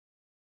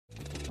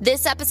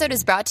This episode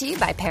is brought to you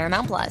by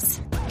Paramount Plus.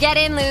 Get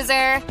in,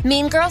 loser!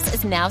 Mean Girls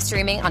is now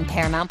streaming on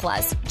Paramount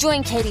Plus.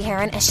 Join Katie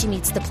Heron as she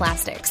meets the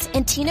plastics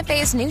in Tina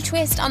Fey's new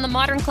twist on the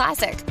modern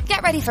classic.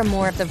 Get ready for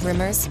more of the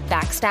rumors,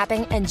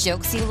 backstabbing, and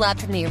jokes you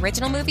loved from the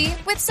original movie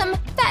with some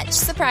fetch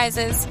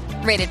surprises.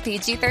 Rated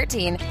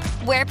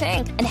PG-13. Wear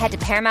pink and head to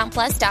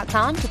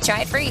ParamountPlus.com to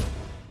try it free.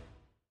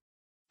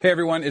 Hey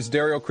everyone, it's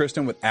Dario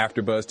Kristen with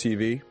AfterBuzz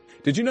TV.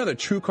 Did you know that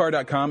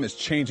TrueCar.com is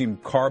changing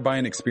car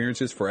buying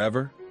experiences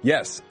forever?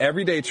 Yes,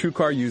 everyday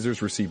TrueCar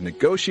users receive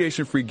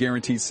negotiation-free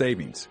guaranteed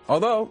savings.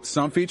 Although,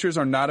 some features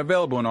are not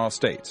available in all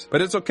states.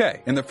 But it's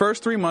okay. In the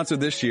first 3 months of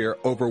this year,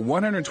 over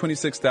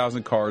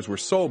 126,000 cars were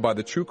sold by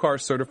the TrueCar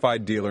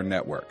Certified Dealer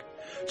Network.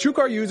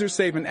 TrueCar users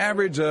save an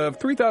average of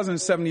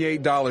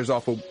 $3,078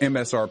 off of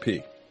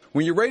MSRP.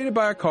 When you're ready to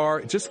buy a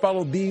car, just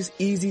follow these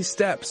easy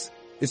steps.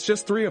 It's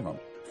just 3 of them.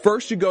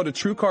 First, you go to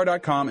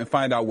TrueCar.com and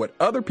find out what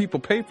other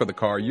people pay for the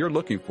car you're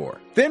looking for.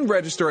 Then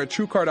register at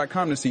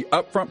TrueCar.com to see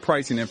upfront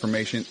pricing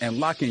information and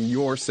lock in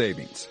your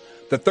savings.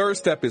 The third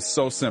step is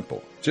so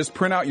simple. Just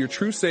print out your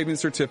True Savings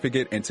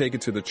Certificate and take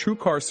it to the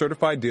TrueCar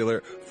Certified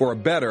Dealer for a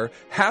better,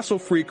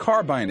 hassle-free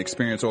car buying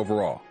experience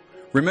overall.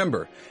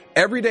 Remember,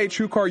 everyday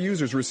TrueCar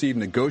users receive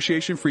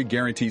negotiation-free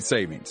guaranteed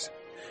savings.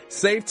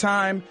 Save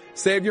time,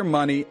 save your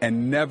money,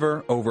 and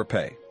never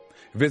overpay.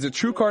 Visit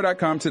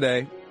TrueCar.com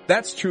today.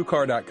 That's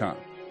TrueCar.com.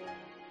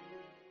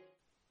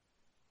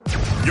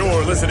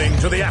 You're listening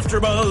to the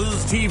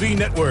AfterBuzz TV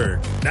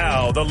Network,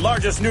 now the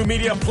largest new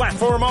media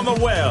platform on the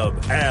web,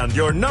 and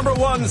your number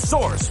one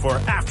source for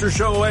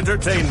after-show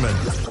entertainment.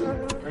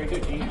 Very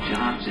good, Gene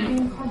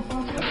Johnson.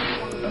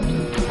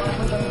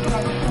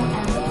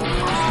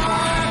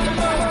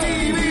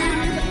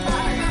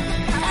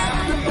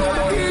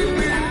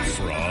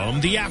 From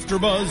the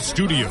AfterBuzz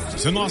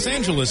Studios in Los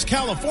Angeles,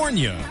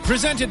 California,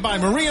 presented by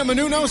Maria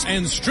Menounos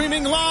and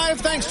streaming live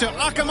thanks to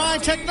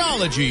Akamai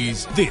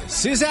Technologies.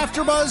 This is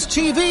AfterBuzz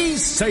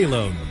TV's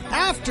Salem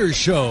After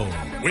Show.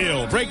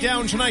 We'll break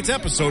down tonight's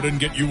episode and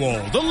get you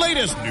all the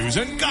latest news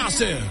and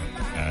gossip.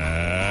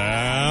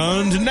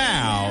 And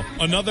now,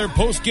 another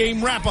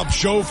post-game wrap-up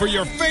show for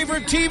your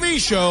favorite TV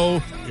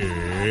show.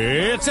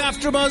 It's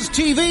AfterBuzz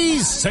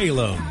TV's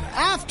Salem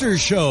After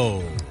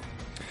Show.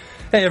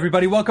 Hey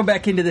everybody, welcome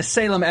back into the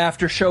Salem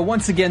After Show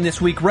once again this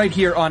week right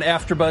here on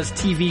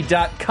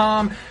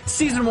AfterBuzzTV.com.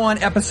 Season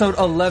 1, Episode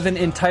 11,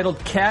 entitled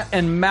Cat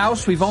and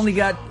Mouse. We've only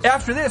got,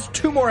 after this,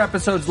 2 more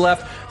episodes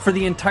left for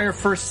the entire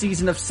first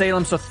season of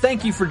Salem, so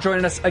thank you for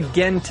joining us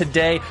again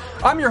today.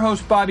 I'm your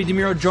host, Bobby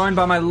DeMuro, joined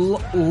by my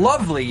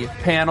lovely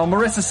panel,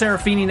 Marissa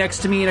Serafini next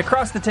to me, and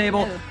across the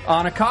table,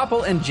 Anna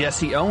Koppel and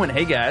Jesse Owen.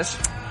 Hey guys.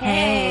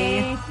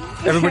 Hey.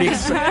 Everybody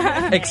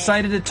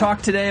excited to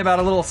talk today about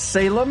a little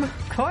Salem?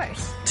 Of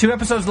course. 2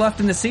 episodes left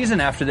in the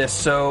season after this,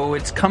 so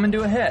it's coming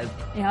to a head.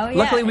 Oh, yeah.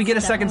 Luckily, we get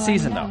a second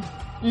season, though.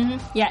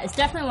 Mm-hmm. Yeah, it's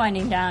definitely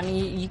winding down.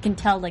 You can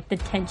tell, like, the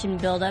tension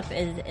buildup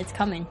it's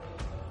coming.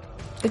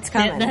 It's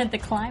coming. The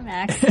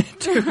climax.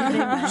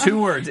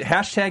 2 words.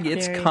 Hashtag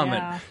it's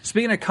coming.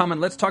 Speaking of coming,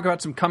 let's talk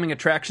about some coming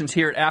attractions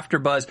here at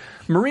AfterBuzz.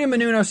 Maria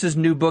Menounos'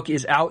 new book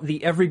is out,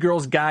 The Every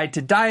Girl's Guide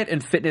to Diet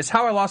and Fitness,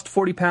 How I Lost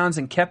 40 Pounds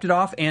and Kept It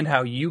Off, and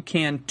How You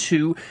Can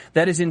Too.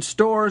 That is in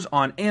stores,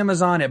 on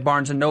Amazon, at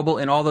Barnes & Noble,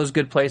 and all those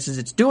good places.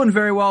 It's doing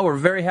very well. We're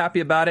very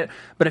happy about it.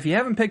 But if you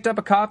haven't picked up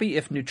a copy,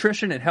 if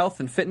nutrition and health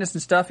and fitness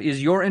and stuff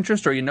is your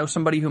interest, or you know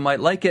somebody who might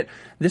like it,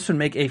 this would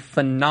make a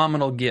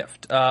phenomenal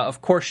gift.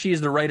 Of course, she is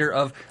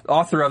the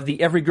author of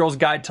The Every Girl's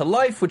Guide to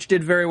Life, which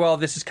did very well.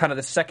 This is kind of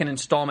the second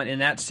installment in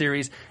that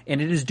series, and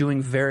it is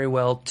doing very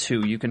well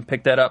too. You can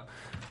pick that up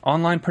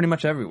online pretty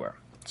much everywhere.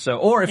 So,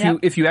 or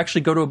if you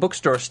actually go to a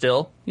bookstore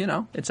still, you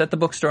know, it's at the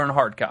bookstore in a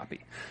hard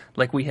copy,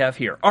 like we have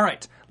here. All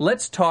right,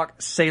 let's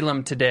talk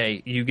Salem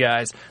today, you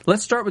guys.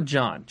 Let's start with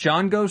John.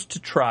 John goes to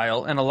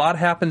trial, and a lot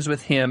happens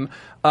with him.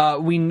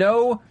 We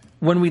know.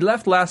 When we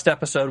left last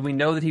episode, we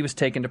know that he was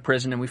taken to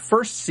prison, and we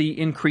first see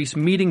Increase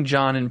meeting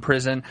John in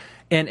prison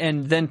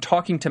and then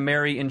talking to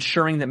Mary,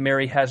 ensuring that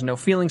Mary has no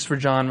feelings for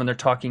John when they're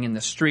talking in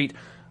the street.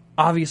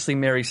 Obviously,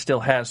 Mary still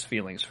has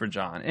feelings for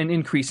John, and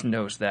Increase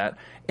knows that.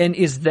 And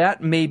is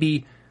that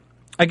maybe...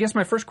 I guess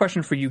my first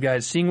question for you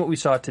guys, seeing what we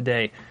saw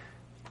today,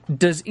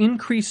 does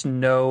Increase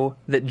know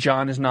that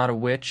John is not a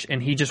witch,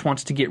 and he just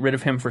wants to get rid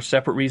of him for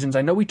separate reasons?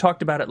 I know we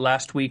talked about it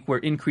last week, where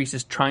Increase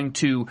is trying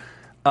to...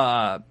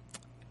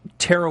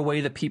 tear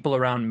away the people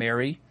around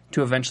Mary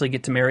to eventually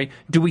get to Mary.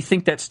 Do we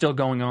think that's still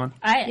going on?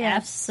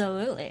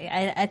 Absolutely.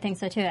 I think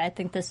so too. I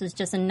think this is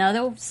just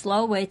another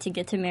slow way to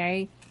get to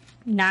Mary,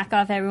 knock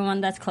off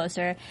everyone that's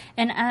closer.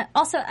 And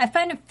also, I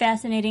find it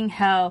fascinating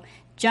how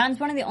John's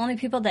one of the only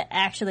people that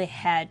actually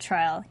had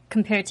trial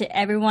compared to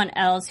everyone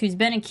else who's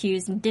been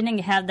accused and didn't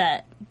have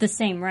the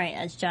same right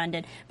as John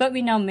did. But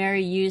we know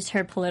Mary used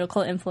her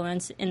political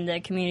influence in the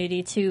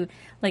community to,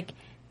 like,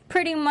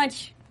 pretty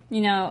much...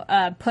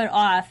 put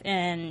off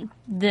in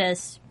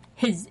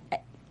his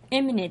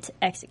imminent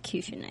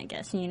execution, I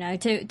guess,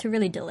 to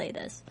really delay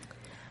this.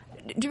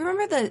 do you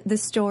remember the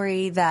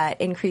story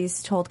that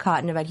Increase told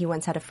Cotton about he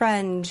once had a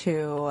friend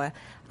who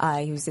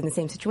he was in the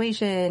same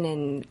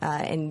situation,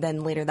 and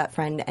then later that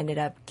friend ended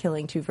up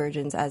killing 2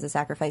 virgins as a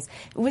sacrifice?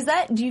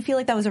 Do you feel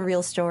like that was a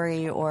real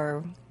story,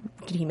 or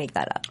did he make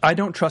that up? I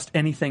don't trust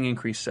anything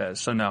Increase says,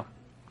 so no.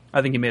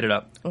 I think he made it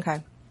up.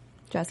 Okay.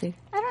 Jesse?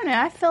 I don't know.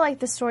 I feel like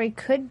the story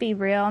could be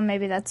real.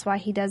 Maybe that's why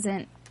he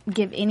doesn't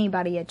give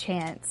anybody a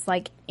chance.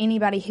 Like,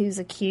 anybody who's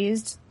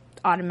accused,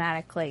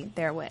 automatically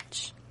they're a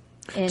witch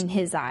in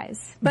his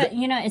eyes. But,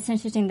 it's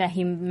interesting that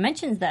he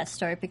mentions that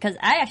story, because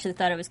I actually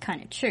thought it was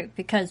kind of true,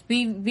 because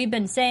we've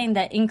been saying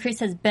that Increase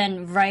has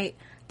been right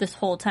this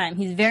whole time.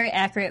 He's very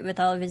accurate with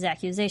all of his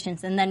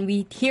accusations, and then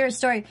we hear a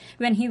story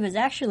when he was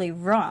actually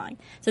wrong.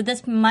 So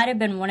this might have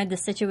been one of the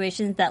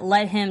situations that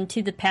led him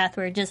to the path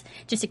where just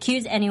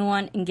accuse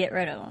anyone and get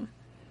rid of them.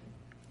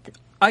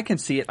 I can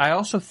see it. I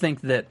also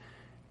think that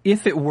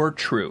if it were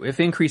true, if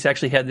Increase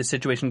actually had this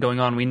situation going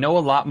on, we know a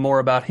lot more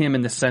about him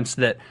in the sense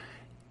that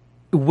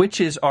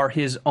witches are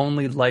his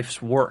only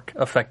life's work,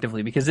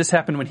 effectively, because this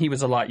happened when he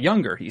was a lot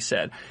younger, he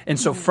said. And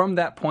so from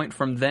that point,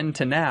 from then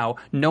to now,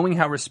 knowing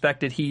how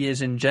respected he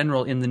is in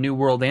general in the New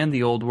World and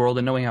the Old World,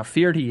 and knowing how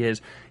feared he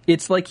is,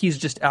 it's like he's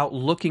just out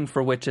looking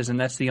for witches, and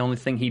that's the only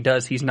thing he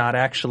does. He's not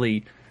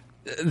actually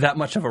that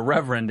much of a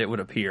reverend, it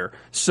would appear.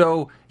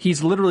 So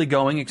he's literally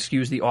going,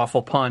 excuse the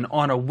awful pun,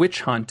 on a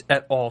witch hunt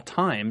at all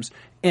times.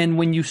 And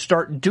when you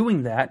start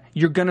doing that,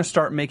 you're going to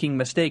start making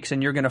mistakes,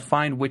 and you're going to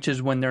find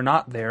witches when they're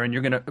not there, and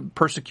you're going to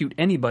persecute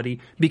anybody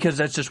because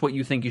that's just what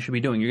you think you should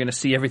be doing. You're going to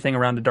see everything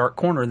around a dark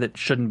corner that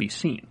shouldn't be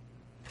seen.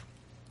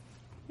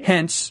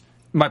 Hence,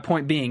 my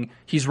point being,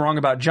 he's wrong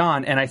about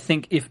John, and I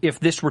think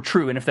if this were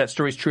true, and if that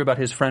story's true about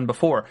his friend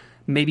before,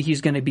 maybe he's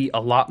going to be a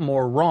lot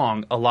more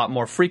wrong a lot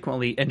more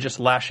frequently and just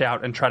lash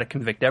out and try to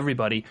convict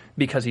everybody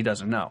because he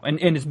doesn't know. And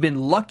it's been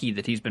lucky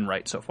that he's been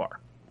right so far.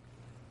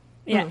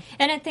 Yeah,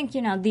 and I think,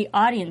 the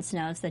audience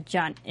knows that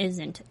John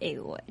isn't a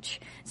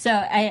witch. So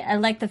I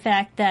like the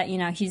fact that,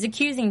 he's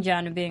accusing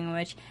John of being a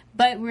witch,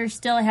 but we're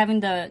still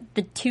having the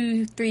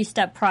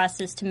 2-3-step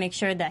process to make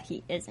sure that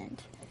he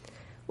isn't.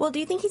 Well, do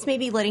you think he's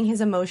maybe letting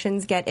his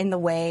emotions get in the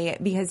way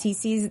because he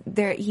sees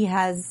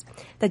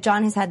that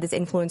John has had this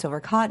influence over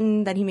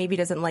Cotton that he maybe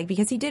doesn't like?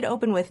 Because he did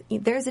open with,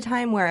 there's a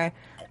time where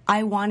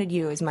I wanted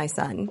you as my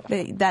son.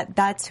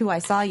 That's who I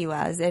saw you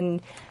as.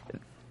 And,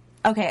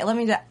 okay,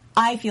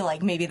 I feel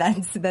like maybe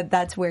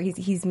that's where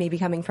he's maybe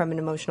coming from an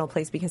emotional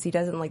place because he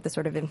doesn't like the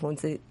sort of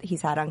influence that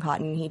he's had on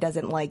Cotton. He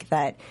doesn't like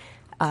that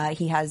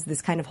he has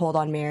this kind of hold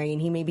on Mary, and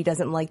he maybe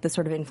doesn't like the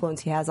sort of influence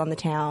he has on the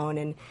town.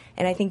 And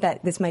I think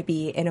that this might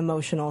be an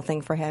emotional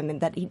thing for him, and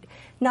that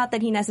not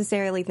that he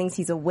necessarily thinks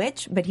he's a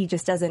witch, but he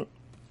just doesn't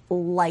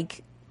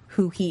like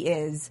who he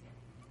is.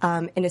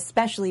 And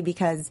especially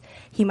because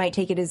he might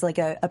take it as like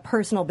a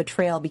personal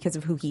betrayal because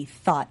of who he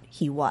thought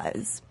he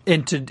was.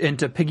 And to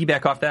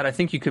piggyback off that, I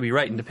think you could be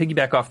right. And to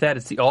piggyback off that,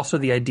 it's also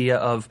the idea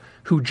of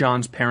who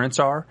John's parents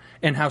are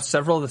and how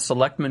several of the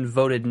selectmen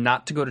voted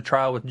not to go to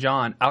trial with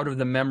John out of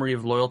the memory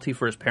of loyalty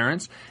for his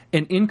parents.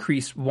 And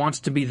Increase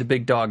wants to be the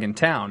big dog in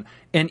town.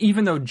 And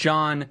even though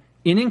John,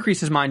 in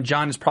Increase's mind,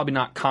 John is probably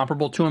not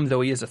comparable to him,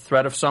 though he is a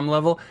threat of some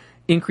level,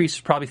 Increase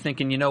is probably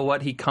thinking, you know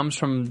what, he comes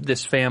from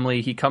this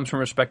family, he comes from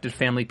a respected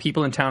family,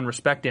 people in town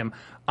respect him,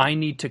 I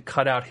need to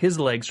cut out his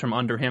legs from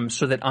under him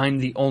so that I'm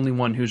the only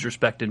one who's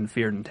respected and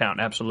feared in town.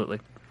 Absolutely.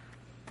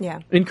 Yeah.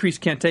 Increase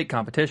can't take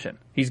competition.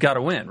 He's got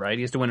to win, right?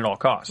 He has to win at all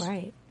costs.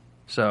 Right.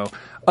 So,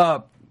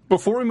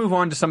 before we move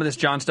on to some of this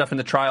John stuff in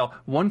the trial,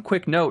 one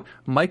quick note,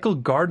 Michael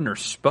Gardner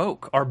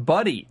spoke, our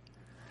buddy.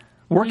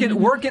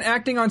 Working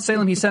acting on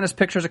Salem, he sent us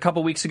pictures a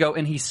couple weeks ago,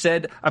 and he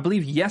said, I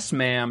believe, yes,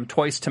 ma'am,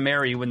 twice to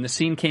Mary when the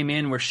scene came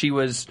in where she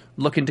was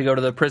looking to go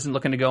to the prison,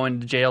 looking to go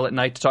into jail at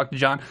night to talk to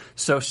John.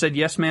 So said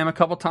yes, ma'am, a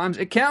couple times.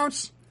 It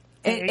counts.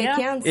 It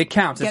counts. It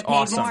counts. It's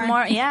awesome. More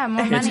money.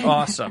 It's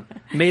awesome.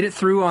 Made it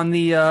through on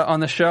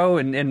the show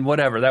and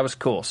whatever. That was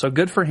cool. So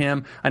good for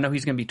him. I know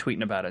he's going to be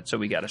tweeting about it, so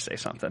we got to say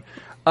something.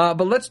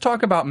 But let's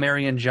talk about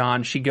Mary and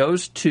John. She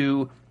goes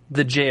to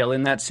the jail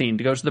in that scene,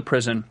 goes to the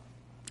prison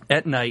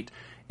at night,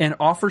 and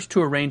offers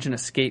to arrange an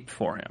escape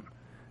for him.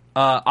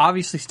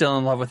 Obviously still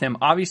in love with him,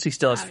 obviously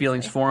still has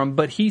feelings for him,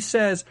 but he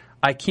says,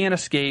 I can't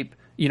escape,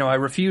 I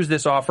refuse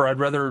this offer, I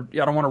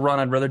don't want to run,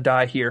 I'd rather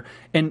die here.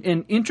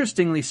 And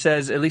interestingly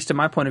says, at least in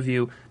my point of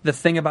view, the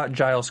thing about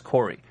Giles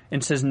Corey,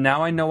 and says,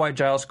 now I know why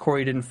Giles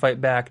Corey didn't fight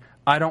back,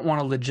 I don't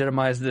want to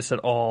legitimize this at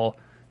all.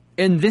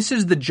 And this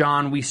is the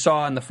John we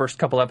saw in the first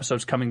couple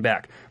episodes coming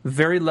back.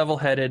 Very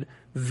level-headed,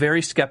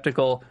 very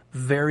skeptical,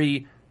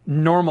 very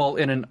normal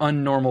in an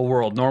unnormal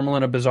world, normal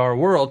in a bizarre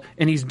world,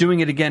 and he's doing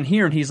it again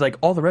here, and he's like,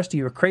 all the rest of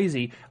you are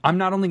crazy. I'm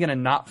not only going to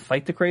not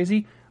fight the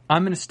crazy,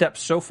 I'm going to step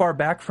so far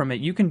back from it,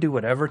 you can do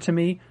whatever to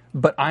me,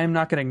 but I'm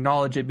not going to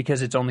acknowledge it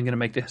because it's only going to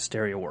make the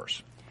hysteria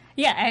worse.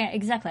 Yeah,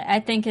 exactly. I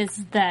think it's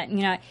that,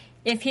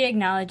 if he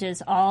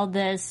acknowledges all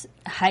this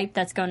hype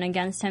that's going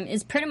against him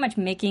is pretty much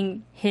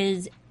making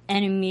his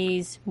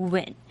enemies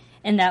win.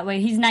 And that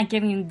way he's not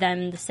giving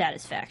them the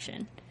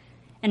satisfaction.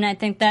 And I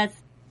think that's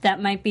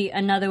that might be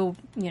another,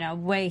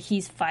 way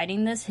he's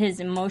fighting this. His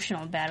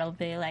emotional battle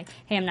be like,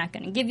 hey, I'm not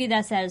going to give you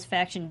that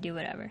satisfaction, do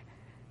whatever.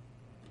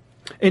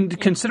 And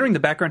considering the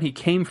background he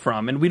came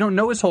from, and we don't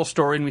know his whole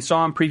story, and we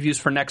saw in previews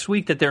for next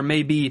week that there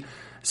may be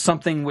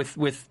something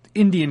with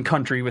Indian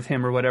country with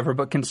him or whatever,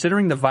 but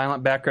considering the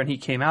violent background he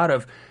came out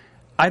of,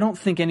 I don't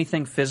think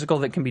anything physical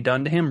that can be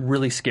done to him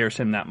really scares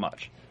him that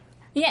much.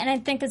 Yeah, and I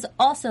think it's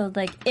also,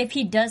 like, if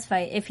he does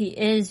fight, if he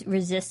is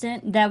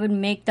resistant, that would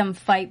make them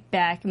fight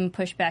back and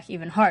push back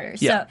even harder.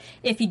 Yeah. So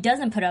if he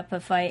doesn't put up a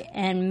fight,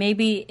 and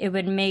maybe it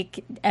would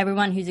make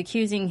everyone who's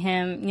accusing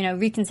him,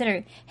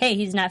 reconsider, hey,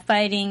 he's not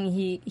fighting,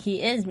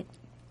 he is,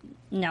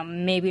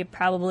 maybe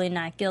probably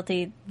not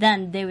guilty,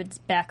 then they would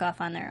back off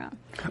on their own.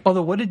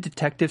 Although, what did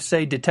detectives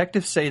say?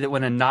 Detectives say that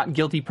when a not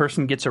guilty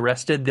person gets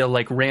arrested, they'll,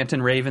 like, rant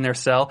and rave in their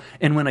cell,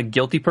 and when a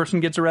guilty person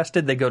gets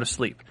arrested, they go to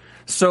sleep.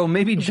 So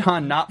maybe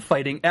John not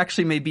fighting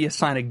actually may be a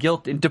sign of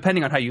guilt,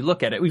 depending on how you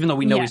look at it, even though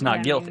we know he's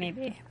not guilty.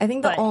 Maybe. I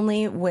think the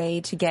only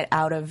way to get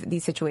out of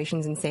these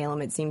situations in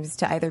Salem, it seems,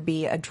 to either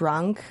be a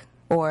drunk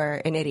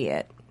or an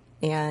idiot.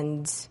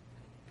 And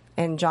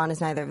John is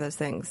neither of those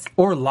things.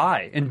 Or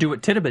lie and do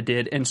what Tituba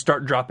did and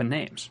start dropping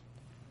names.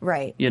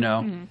 Right.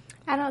 Mm-hmm.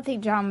 I don't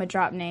think John would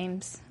drop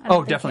names.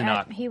 Definitely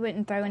not. He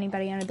wouldn't throw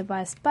anybody under the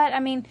bus. But, I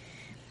mean,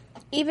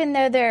 even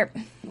though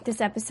this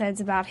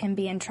episode's about him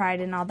being tried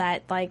and all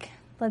that, like,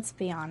 let's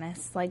be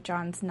honest. Like,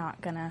 John's not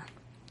going to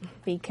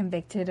be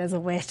convicted as a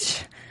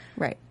witch.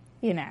 Right.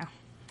 You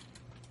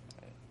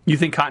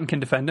think Cotton can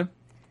defend him?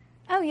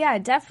 Oh, yeah,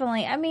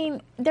 definitely. I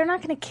mean, they're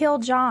not going to kill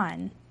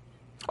John.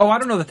 Oh, I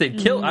don't know that they'd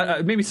kill.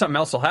 Maybe something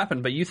else will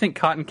happen, but you think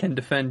Cotton can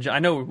defend John? I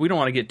know we don't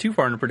want to get too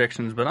far into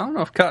predictions, but I don't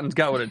know if Cotton's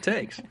got what it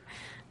takes.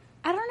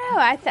 I don't know.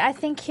 I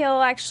think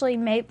he'll actually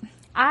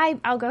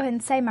I'll go ahead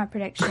and say my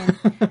prediction.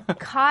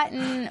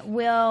 Cotton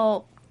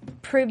will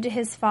prove to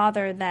his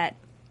father that,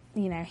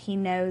 he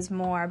knows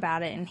more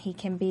about it and he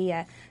can be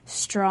a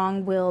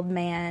strong-willed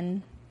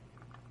man.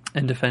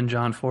 And defend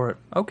John for it.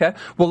 Okay.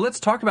 Well, let's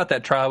talk about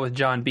that trial with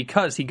John,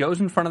 because he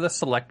goes in front of the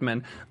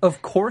selectmen.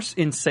 Of course,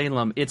 in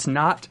Salem, it's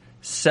not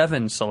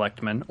 7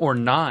 selectmen or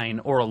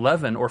 9 or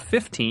 11 or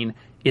 15.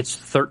 It's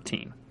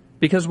 13.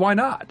 Because why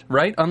not,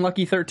 right?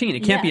 Unlucky 13.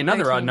 It can't be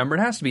another 13. Odd number.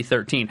 It has to be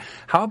 13.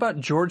 How about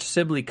George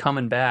Sibley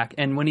coming back,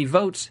 and when he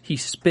votes, he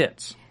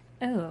spits?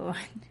 Oh.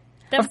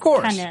 Of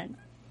course.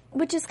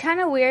 Which is kind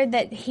of weird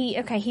that he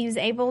was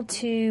able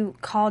to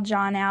call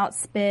John out,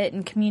 spit,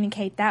 and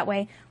communicate that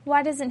way.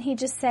 Why doesn't he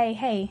just say,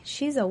 hey,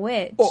 she's a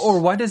witch? Or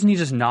why doesn't he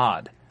just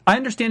nod? I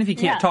understand if he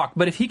can't talk,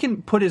 but if he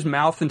can put his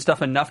mouth and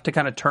stuff enough to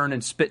kind of turn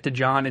and spit to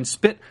John and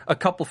spit a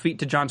couple feet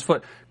to John's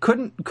foot,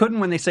 couldn't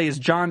when they say,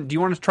 do you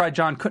want to try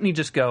John, couldn't he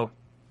just go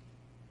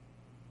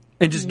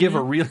and just give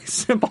a really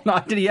simple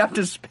nod? Did he have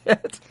to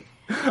spit?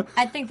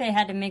 I think they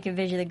had to make it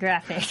visually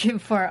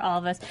graphic for all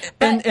of us.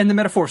 But, and the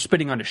metaphor of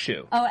spitting on his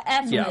shoe. Oh,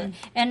 absolutely.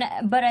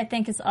 Yeah. But I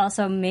think it's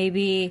also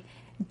maybe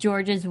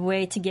George's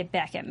way to get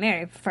back at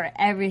Mary for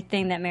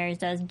everything that Mary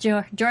does.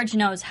 George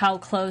knows how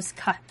close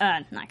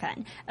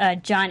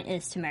John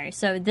is to Mary.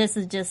 So this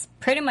is just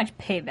pretty much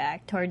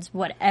payback towards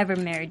whatever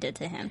Mary did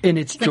to him. And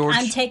it's George.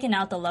 Like, I'm taking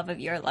out the love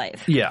of your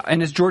life. Yeah,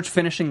 and it's George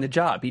finishing the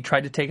job. He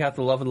tried to take out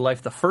the love of the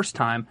life the first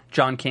time.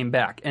 John came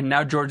back. And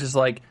now George is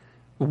like,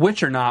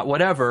 witch or not,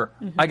 whatever,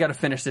 I got to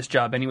finish this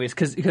job anyways.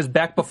 Because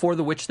back before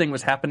the witch thing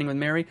was happening with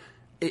Mary,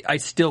 I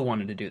still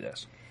wanted to do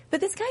this. But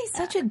this guy is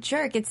such a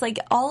jerk. It's like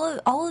all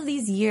of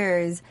these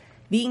years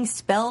being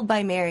spelled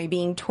by Mary,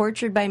 being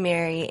tortured by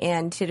Mary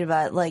and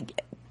Tituba,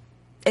 like,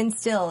 and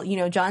still,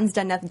 John's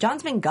done nothing.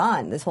 John's been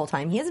gone this whole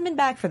time. He hasn't been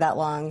back for that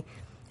long,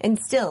 and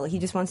still, he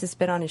just wants to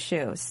spit on his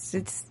shoes.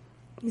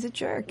 He's a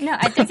jerk. No,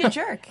 I think he's a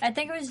jerk. I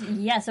think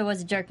it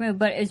was a jerk move,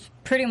 but it's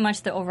pretty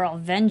much the overall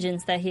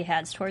vengeance that he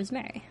has towards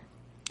Mary.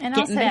 And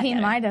also, he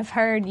might have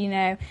heard,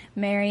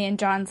 Mary and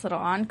John's little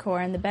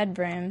encore in the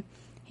bedroom.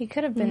 He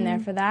could have been there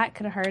for that,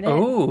 could have heard it.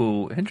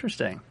 Oh,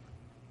 interesting.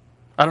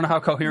 I don't know how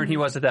coherent he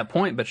was at that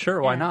point, but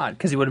sure, why not?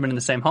 Because he would have been in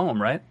the same home,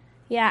 right?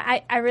 Yeah,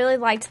 I really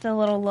liked the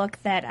little look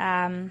that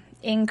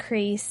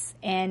Increase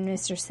and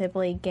Mr.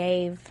 Sibley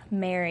gave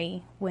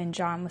Mary when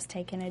John was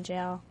taken to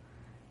jail.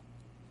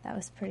 That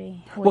was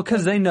pretty wicked. Well,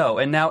 because they know,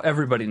 and now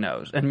everybody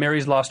knows, and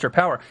Mary's lost her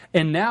power.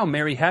 And now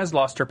Mary has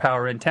lost her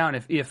power in town.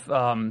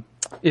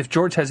 If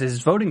George has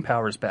his voting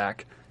powers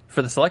back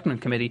for the Selectmen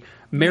Committee,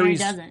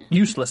 Mary's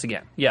useless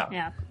again.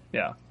 Yeah.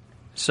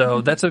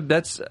 So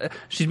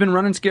she's been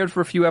running scared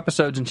for a few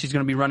episodes, and she's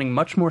going to be running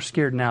much more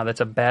scared now.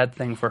 That's a bad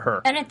thing for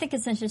her. And I think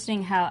it's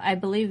interesting how I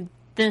believe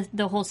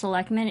the whole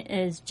Selectmen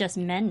is just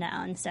men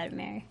now instead of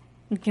Mary.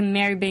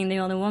 Mary being the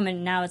only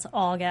woman, now it's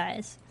all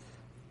guys.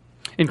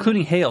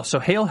 Including Hale. So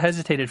Hale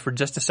hesitated for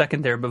just a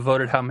second there, but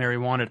voted how Mary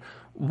wanted.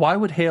 Why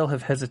would Hale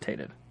have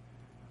hesitated?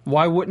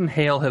 Why wouldn't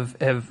Hale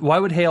why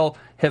would Hale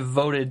have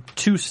voted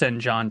to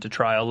send John to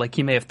trial like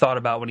he may have thought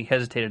about when he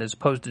hesitated as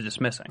opposed to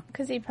dismissing?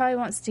 Because he probably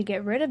wants to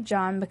get rid of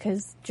John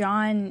because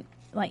John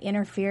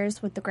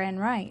interferes with the grand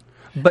right.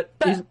 But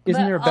isn't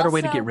there a better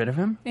way to get rid of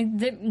him?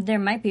 There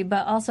might be,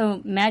 but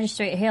also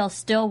Magistrate Hale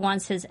still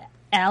wants his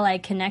ally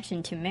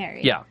connection to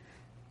Mary. Yeah.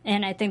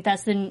 And I think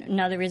that's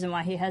another reason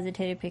why he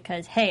hesitated,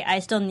 because, hey, I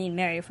still need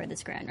Mary for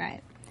this grand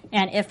rite.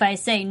 And if I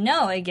say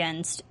no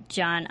against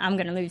John, I'm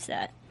going to lose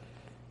that.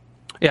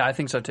 Yeah, I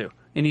think so too.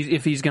 And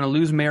if he's going to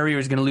lose Mary or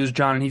he's going to lose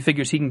John, and he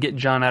figures he can get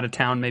John out of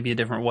town maybe a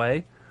different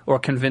way, or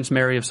convince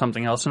Mary of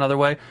something else another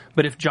way.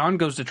 But if John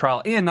goes to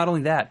trial, and not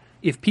only that,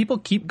 if people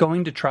keep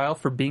going to trial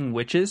for being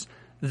witches,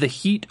 the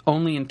heat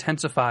only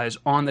intensifies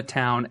on the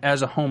town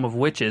as a home of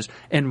witches,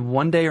 and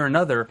one day or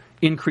another,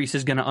 Increase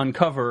is going to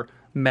uncover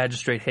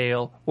Magistrate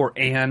Hale or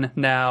Anne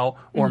now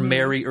or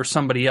Mary or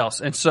somebody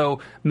else. And so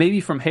maybe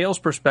from Hale's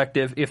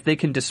perspective, if they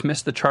can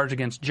dismiss the charge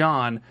against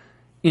John,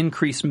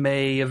 Increase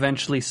may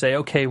eventually say,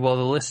 okay, well,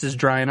 the list is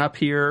drying up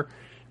here.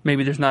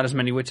 Maybe there's not as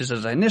many witches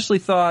as I initially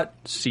thought.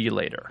 See you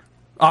later.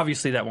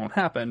 Obviously that won't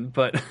happen,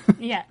 but...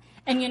 Yeah.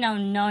 And,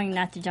 knowing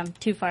not to jump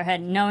too far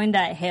ahead, knowing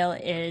that Hale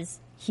is,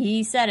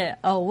 he said it,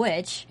 a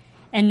witch,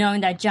 and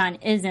knowing that John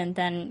isn't,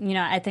 then,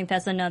 I think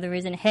that's another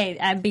reason, hey,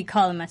 I'd be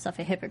calling myself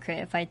a hypocrite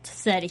if I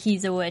said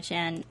he's a witch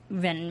and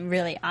then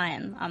really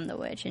I'm the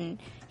witch. And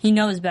he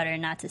knows better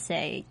not to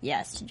say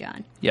yes to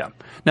John. Yeah.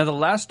 Now, the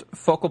last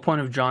focal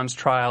point of John's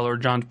trial or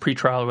John's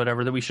pretrial or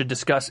whatever that we should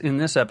discuss in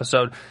this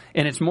episode,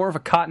 and it's more of a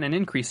Cotton and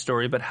Increase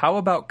story, but how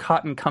about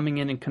Cotton coming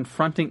in and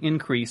confronting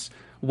Increase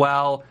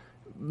while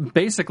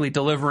basically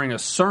delivering a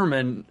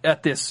sermon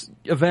at this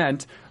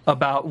event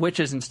about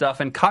witches and stuff,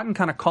 and Cotton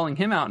kind of calling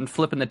him out and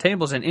flipping the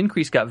tables, and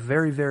Increase got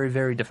very, very,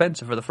 very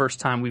defensive for the first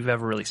time we've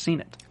ever really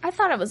seen it. I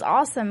thought it was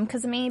awesome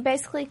because,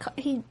 basically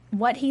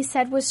what he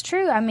said was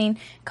true.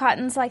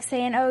 Cotton's like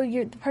saying, oh,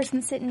 you're the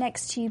person sitting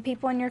next to you,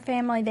 people in your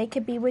family, they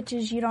could be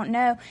witches you don't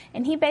know.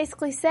 And he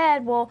basically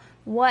said, well,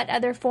 what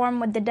other form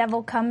would the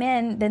devil come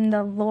in than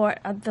the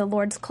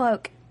Lord's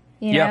cloak?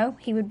 You know,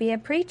 he would be a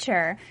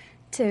preacher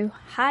to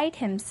hide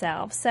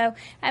himself. So,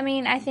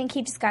 I think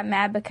he just got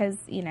mad because,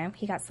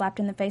 he got slapped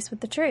in the face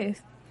with the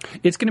truth.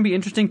 It's going to be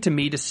interesting to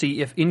me to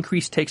see if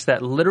Increase takes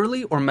that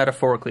literally or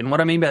metaphorically. And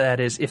what I mean by that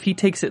is if he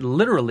takes it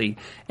literally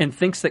and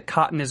thinks that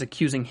Cotton is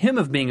accusing him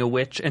of being a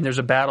witch and there's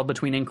a battle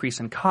between Increase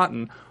and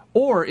Cotton,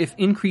 or if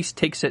Increase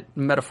takes it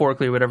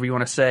metaphorically, whatever you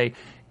want to say,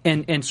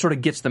 and sort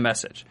of gets the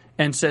message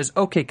and says,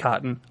 okay,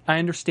 Cotton, I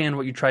understand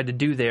what you tried to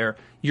do there.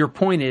 Your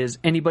point is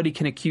anybody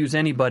can accuse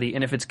anybody,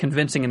 and if it's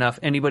convincing enough,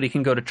 anybody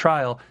can go to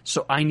trial,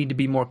 so I need to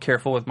be more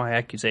careful with my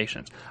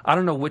accusations. I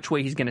don't know which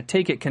way he's going to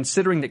take it,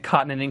 considering that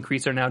Cotton and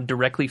Increase are now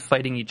directly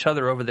fighting each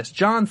other over this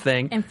John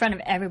thing. In front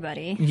of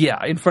everybody. Yeah,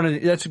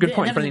 that's a good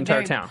point, in front of the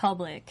entire town.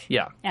 Public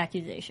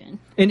accusation.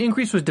 And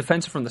Increase was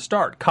defensive from the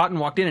start. Cotton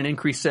walked in and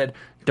Increase said,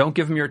 don't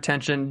give him your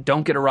attention,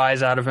 don't get a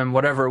rise out of him,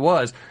 whatever it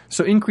was.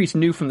 So Increase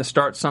knew from the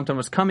start something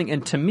was coming.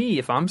 And to me,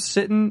 if I'm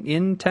sitting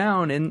in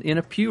town in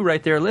a pew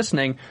right there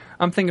listening,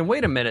 I'm thinking,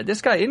 wait a minute,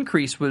 this guy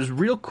Increase was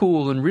real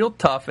cool and real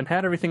tough and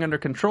had everything under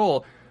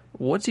control.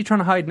 What's he trying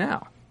to hide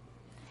now?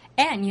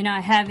 And,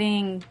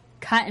 having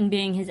Cotton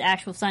being his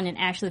actual son and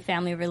actually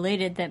family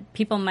related, that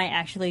people might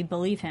actually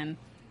believe him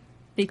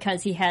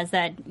because he has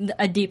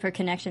a deeper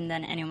connection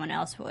than anyone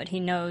else would. He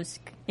knows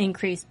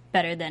Increase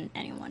better than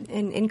anyone.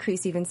 And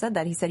Increase even said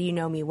that. He said, you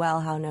know me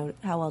well.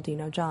 How well do you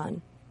know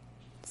John?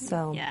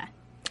 So yeah.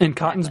 And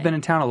Cotton's been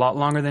in town a lot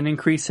longer than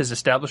Increase, has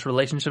established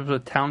relationships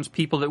with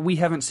townspeople that we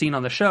haven't seen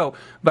on the show,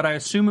 but I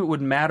assume it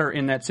would matter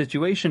in that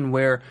situation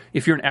where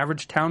if you're an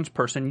average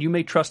townsperson, you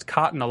may trust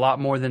Cotton a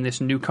lot more than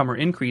this newcomer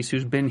Increase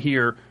who's been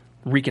here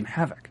wreaking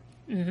havoc.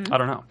 I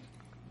don't know.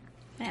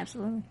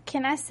 Absolutely.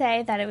 Can I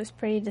say that it was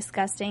pretty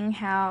disgusting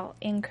how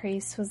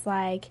Increase was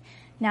like,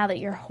 now that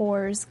your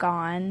whore's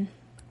gone?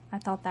 I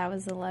thought that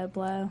was a low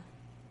blow.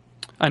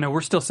 I know,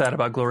 we're still sad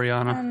about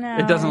Gloriana. I know.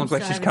 It doesn't look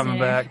like she's coming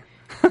back.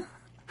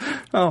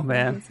 Oh,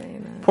 man.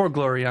 Poor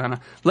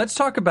Gloriana. Let's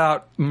talk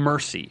about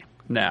Mercy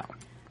now.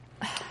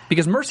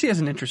 Because Mercy has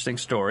an interesting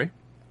story.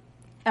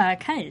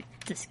 Kind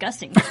of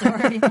disgusting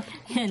story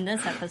in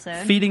this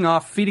episode. Feeding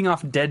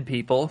off dead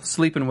people,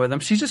 sleeping with them.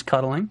 She's just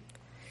cuddling.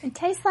 It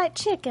tastes like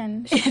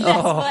chicken. That's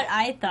what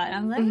I thought.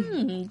 I'm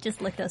like,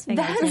 just lick those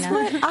fingers. That's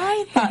what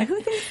I thought.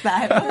 Who thinks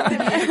that?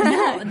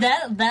 No,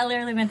 that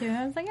literally went through.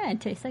 I was like,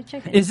 it tastes like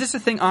chicken. Is this a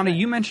thing, Anna?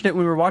 You mentioned it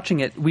when we were watching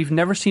it. We've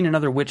never seen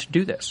another witch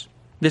do this.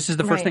 This is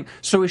the first thing.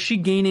 So is she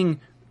gaining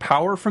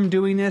power from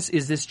doing this?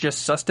 Is this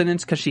just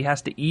sustenance because she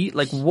has to eat?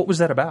 Like, what was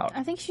that about?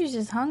 I think she was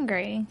just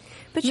hungry.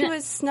 But she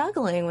was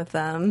snuggling with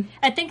them.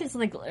 I think it's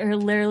like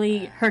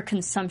literally her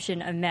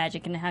consumption of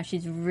magic and how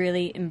she's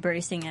really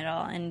embracing it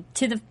all. And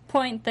to the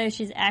point that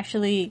she's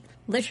actually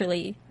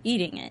literally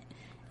eating it.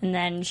 And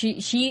then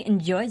she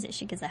enjoys it.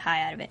 She gets a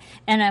high out of it.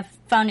 And I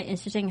found it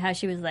interesting how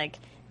she was like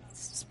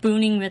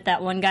spooning with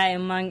that one guy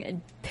among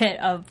a pit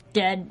of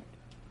dead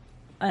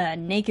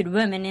naked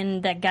women,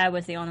 and that guy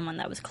was the only one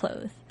that was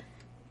clothed.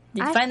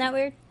 Did you find that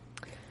weird?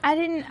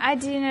 I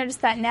do notice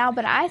that now,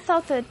 but I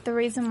thought that the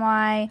reason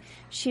why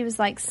she was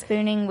like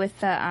spooning with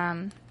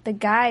the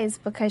guys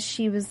because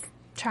she was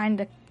trying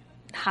to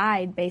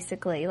hide,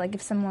 basically. Like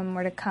if someone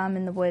were to come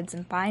in the woods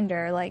and find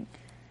her, like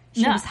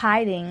she was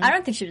hiding. I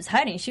don't think she was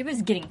hiding. She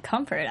was getting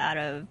comfort out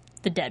of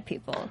the dead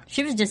people.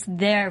 She was just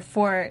there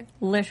for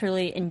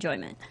literally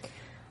enjoyment.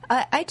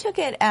 I took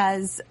it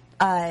as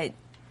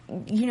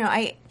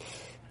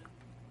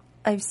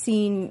I've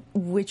seen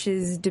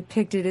witches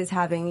depicted as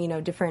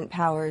having, different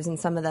powers, and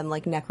some of them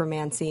like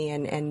necromancy,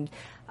 and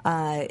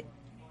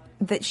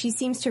that she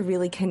seems to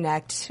really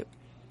connect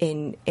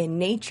in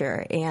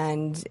nature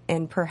and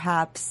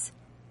perhaps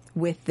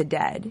with the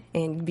dead,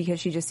 and because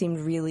she just seemed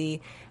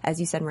really, as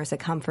you said, Marissa,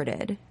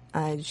 comforted.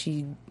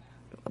 She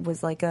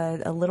was like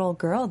a little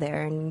girl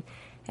there, and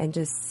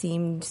just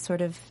seemed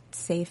sort of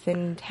safe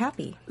and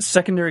happy.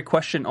 Secondary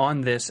question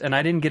on this, and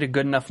I didn't get a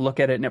good enough look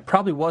at it, and it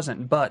probably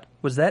wasn't, but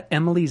was that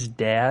Emily's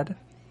dad?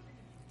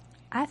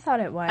 I thought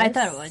it was. I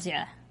thought it was,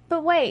 yeah.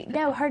 But wait,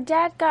 no, her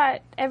dad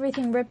got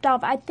everything ripped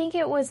off. I think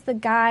it was the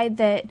guy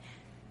that,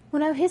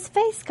 his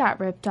face got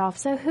ripped off.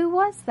 So who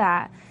was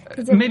that?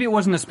 Maybe it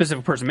wasn't a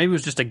specific person. Maybe it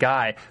was just a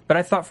guy. But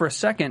I thought for a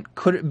second,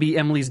 could it be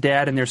Emily's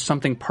dad and there's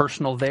something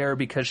personal there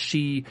because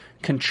she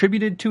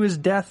contributed to his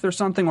death or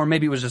something? Or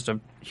maybe it was just a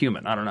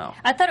human. I don't know.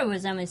 I thought it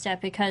was Emily's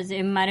dad because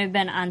it might have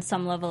been on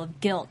some level of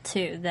guilt,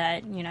 too,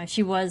 that,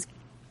 she was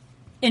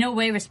in a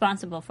way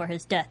responsible for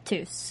his death,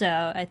 too. So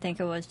I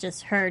think it was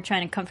just her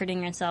trying to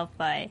comforting herself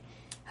by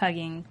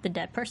hugging the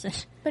dead person.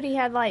 But he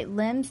had,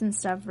 limbs and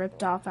stuff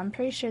ripped off. I'm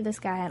pretty sure this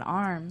guy had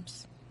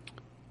arms.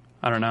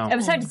 I don't know. It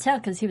was hard to tell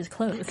because he was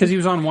close. Because he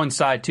was on one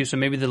side, too, so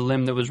maybe the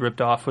limb that was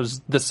ripped off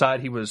was the side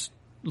he was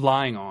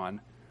lying on.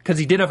 Because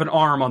he did have an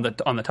arm on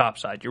the top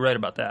side. You're right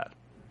about that.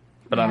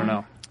 But I don't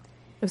know.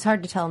 It was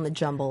hard to tell in the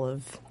jumble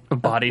of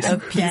bodies.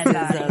 Of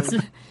pieces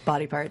of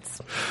body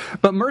parts.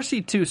 But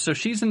Mercy, too, so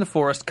she's in the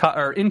forest,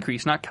 or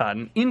Increase, not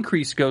Cotton.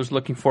 Increase goes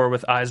looking for her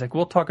with Isaac.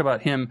 We'll talk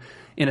about him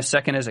in a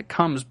second as it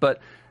comes, but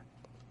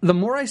the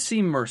more I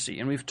see Mercy,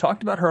 and we've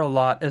talked about her a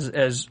lot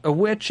as a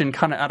witch and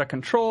kind of out of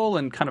control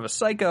and kind of a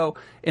psycho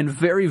and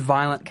very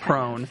violent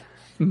prone,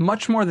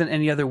 much more than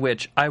any other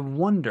witch, I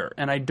wonder,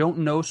 and I don't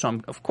know, so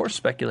I'm of course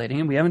speculating,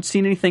 and we haven't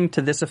seen anything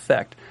to this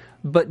effect,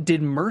 but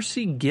did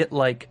Mercy get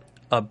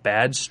a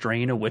bad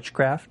strain of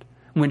witchcraft?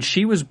 When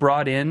she was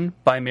brought in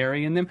by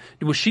Mary and them,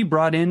 was she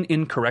brought in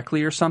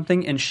incorrectly or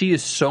something, and she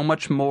is so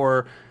much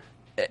more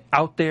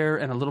out there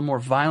and a little more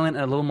violent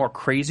and a little more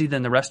crazy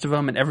than the rest of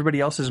them, and everybody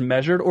else is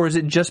measured, or is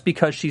it just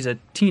because she's a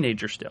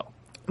teenager still?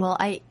 Well,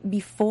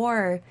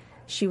 before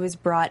she was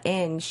brought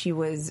in, she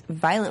was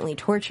violently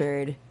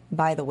tortured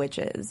by the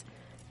witches,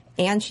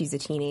 and she's a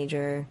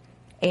teenager,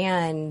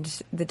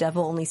 and the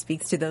devil only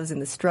speaks to those in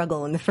the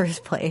struggle in the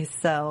first place,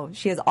 so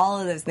she has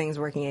all of those things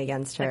working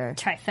against her.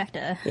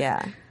 Trifecta.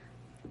 Yeah.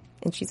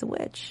 And she's a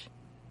witch.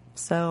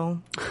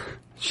 So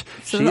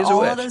she is all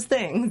a witch. Of those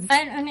things.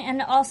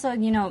 And also,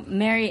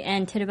 Mary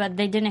and Tituba,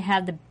 they didn't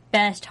have the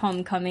best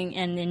homecoming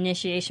and the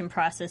initiation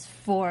process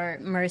for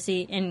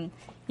Mercy in,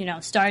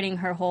 starting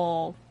her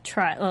whole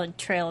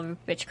trail of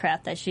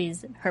witchcraft, that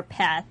she's her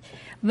path.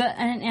 But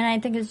and I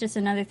think it's just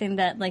another thing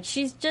that,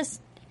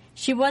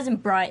 she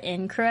wasn't brought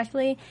in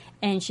correctly,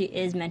 and she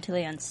is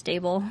mentally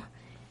unstable.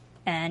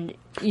 And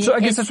so I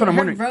guess that's what I'm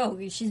wondering.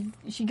 Rogue.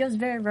 She goes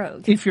very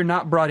rogue. If you're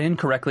not brought in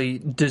correctly,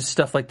 does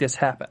stuff like this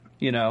happen?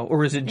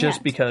 Or is it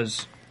just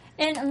because?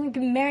 And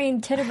Mary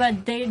and Tituba,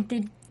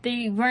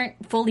 they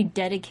weren't fully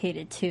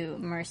dedicated to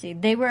Mercy.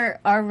 They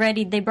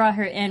brought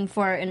her in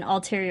for an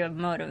ulterior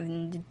motive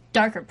and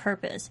darker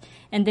purpose,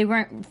 and they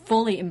weren't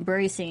fully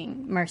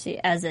embracing Mercy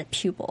as a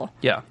pupil.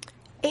 Yeah.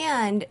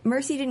 And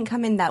Mercy didn't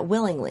come in that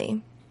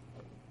willingly.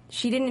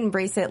 She didn't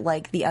embrace it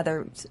like the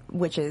other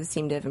witches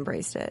seem to have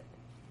embraced it.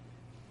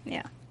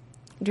 Yeah.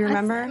 Do you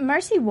remember?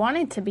 Mercy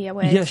wanted to be a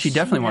witch. Yeah, she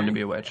definitely wanted to be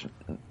a witch.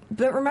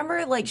 But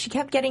remember, she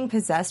kept getting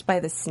possessed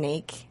by the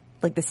snake.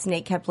 The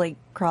snake kept,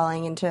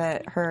 crawling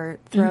into her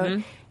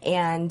throat.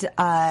 Mm-hmm.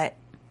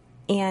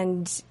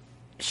 And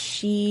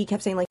she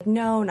kept saying,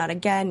 no, not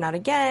again, not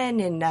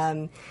again.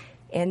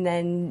 And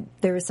then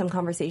there was some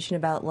conversation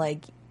about,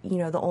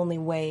 the only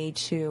way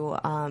to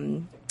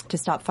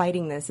stop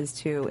fighting this is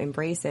to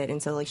embrace it.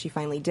 And so, she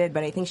finally did.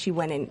 But I think she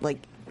went in,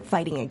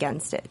 fighting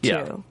against it, too.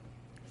 Yeah.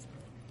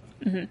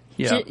 Mm-hmm.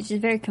 Yeah. She's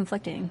very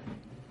conflicting.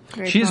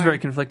 She is very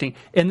conflicting.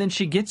 And then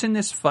she gets in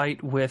this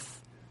fight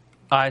with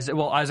Isaac.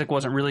 Well, Isaac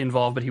wasn't really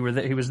involved, but he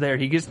was there.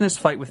 He gets in this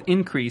fight with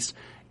Increase,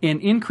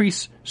 and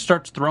Increase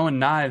starts throwing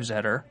knives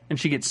at her, and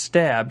she gets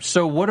stabbed.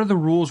 So what are the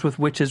rules with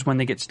witches when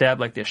they get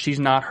stabbed like this? She's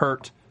not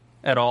hurt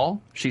at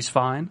all? She's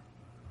fine?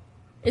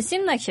 It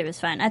seemed like she was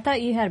fine. I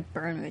thought you had to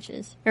burn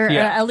witches. Or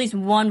at least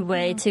one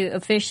way to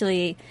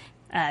officially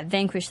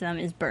vanquish them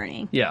is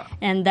burning. Yeah.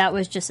 And that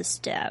was just a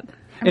stab.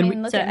 I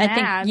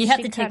think you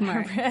have to take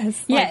more.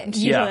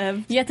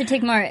 You have to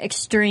take more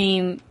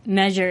extreme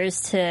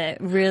measures to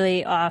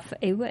really off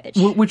a witch.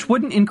 Which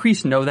wouldn't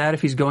Increase know that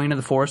if he's going into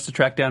the forest to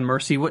track down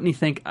Mercy? Wouldn't he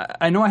think,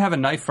 I know I have a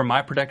knife for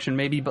my protection,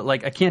 maybe, but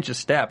I can't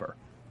just stab her.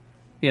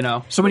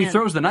 So when he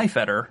throws the knife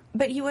at her,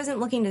 but he wasn't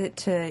looking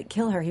to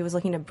kill her. He was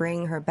looking to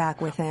bring her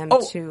back with him.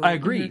 I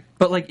agree, mm-hmm.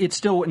 But it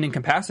still wouldn't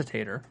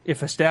incapacitate her.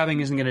 If a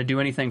stabbing isn't going to do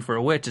anything for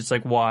a witch, it's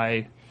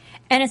why?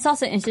 And it's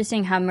also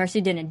interesting how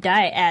Mercy didn't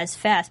die as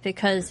fast,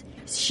 because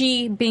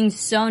she, being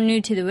so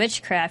new to the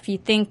witchcraft, you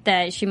think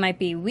that she might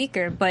be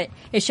weaker, but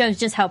it shows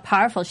just how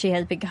powerful she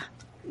has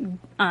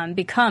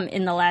become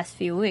in the last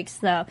few weeks.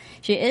 So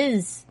she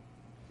is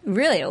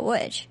really a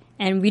witch.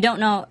 And we don't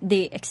know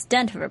the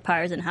extent of her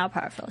powers and how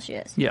powerful she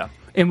is. Yeah.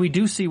 And we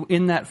do see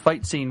in that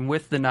fight scene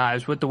with the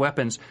knives, with the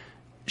weapons,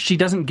 she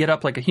doesn't get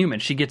up like a human.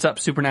 She gets up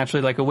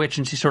supernaturally like a witch,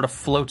 and she sort of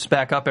floats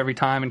back up every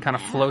time and kind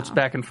of floats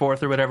back and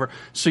forth or whatever.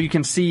 So you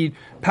can see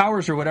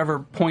powers or whatever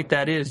point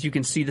that is, you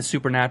can see the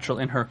supernatural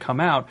in her come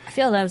out. I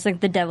feel that was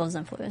like the devil's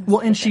influence. Well,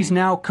 and she's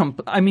now...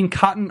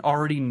 Cotton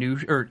already knew...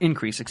 Or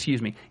Increase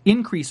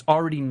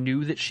already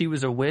knew that she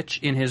was a witch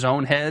in his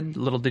own head.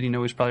 Little did he know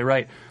he was probably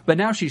right. But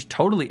now she's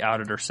totally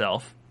outed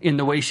herself in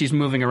the way she's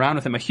moving around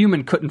with him. A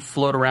human couldn't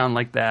float around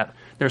like that.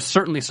 There's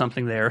certainly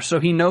something there.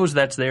 So he knows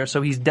that's there,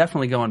 so he's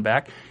definitely going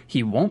back.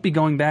 He won't be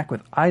going back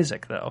with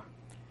Isaac, though.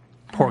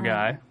 Poor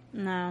guy.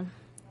 No.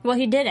 Well,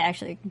 he did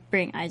actually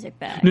bring Isaac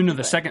back. No,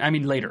 the second...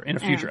 later, in a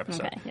future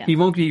episode. Okay, yeah. He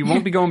won't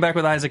be going back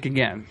with Isaac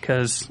again,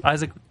 because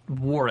Isaac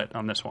wore it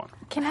on this one.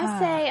 Can I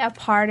say a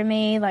part of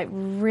me,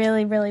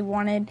 really, really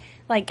wanted,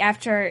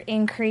 after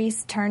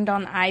Increase turned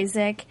on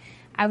Isaac,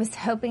 I was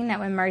hoping that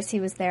when Mercy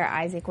was there,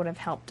 Isaac would have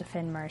helped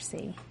defend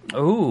Mercy.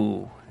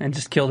 Oh, and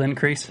just killed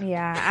Increase?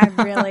 Yeah,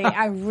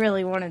 I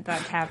really wanted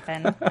that to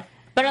happen.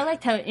 But I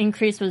liked how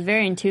Increase was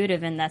very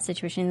intuitive in that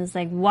situation. It's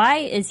like, why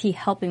is he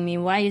helping me?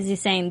 Why is he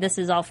saying this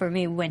is all for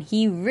me when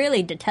he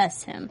really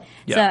detests him?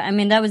 Yeah.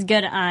 So, that was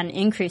good on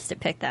Increase to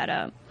pick that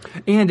up.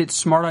 And it's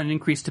smart on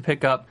Increase to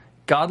pick up,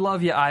 God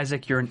love you,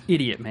 Isaac, you're an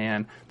idiot,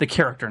 man. The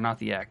character, not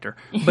the actor.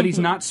 But he's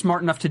not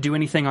smart enough to do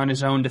anything on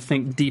his own, to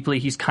think deeply.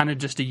 He's kind of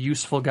just a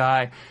useful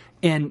guy.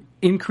 And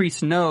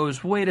Increase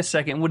knows, wait a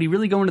second, would he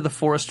really go into the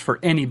forest for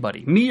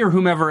anybody? Me or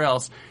whomever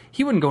else?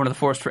 He wouldn't go into the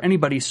forest for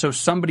anybody, so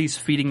somebody's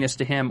feeding this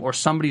to him or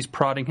somebody's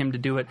prodding him to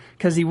do it,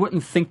 because he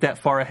wouldn't think that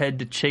far ahead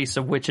to chase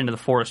a witch into the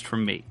forest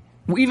from me.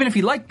 Even if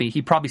he liked me,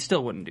 he probably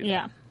still wouldn't do that.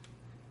 Yeah.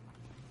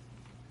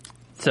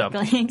 So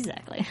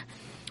exactly.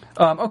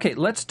 Okay,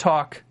 let's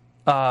talk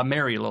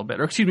Mary a little bit.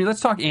 Or excuse me, let's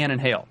talk Anne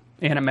and Hale.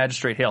 Anne and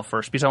Magistrate Hale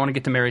first, because I want to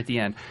get to Mary at the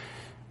end.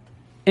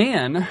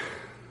 Anne,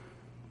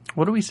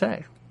 what do we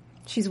say?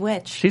 She's a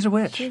witch. She's a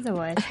witch. She's a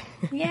witch.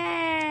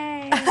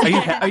 Yay!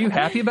 Are you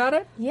happy about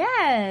it?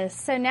 Yes.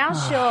 So now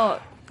she'll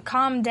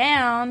calm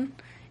down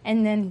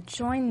and then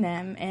join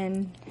them,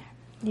 and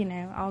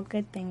all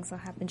good things will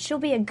happen. She'll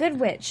be a good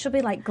witch. She'll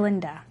be like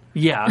Glinda.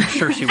 Yeah, I'm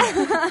sure she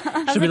will.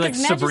 She'll be like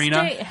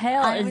Sabrina. Magistrate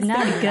Hale is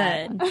not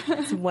good.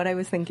 That's what I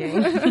was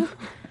thinking.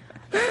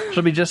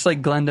 She'll be just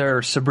like Glenda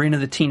or Sabrina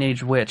the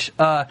Teenage Witch.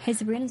 Hey,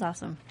 Sabrina's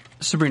awesome.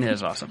 Sabrina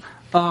is awesome.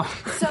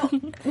 So,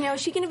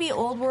 is she going to be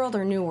Old World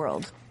or New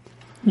World?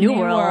 New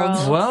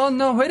World. Well,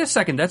 no, wait a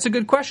second. That's a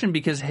good question,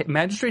 because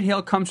Magistrate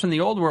Hale comes from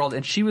the Old World,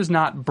 and she was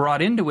not brought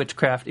into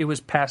witchcraft. It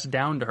was passed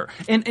down to her.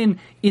 And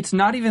it's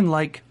not even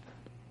like...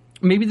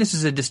 Maybe this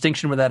is a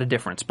distinction without a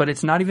difference, but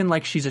it's not even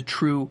like she's a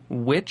true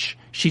witch.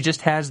 She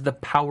just has the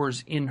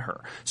powers in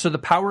her. So the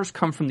powers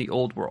come from the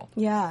Old World.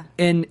 Yeah.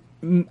 And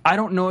I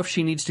don't know if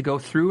she needs to go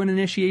through an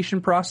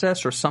initiation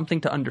process or something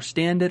to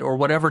understand it or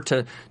whatever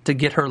to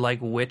get her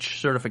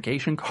witch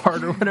certification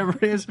card or whatever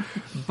it is.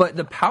 But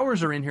the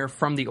powers are in here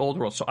from the Old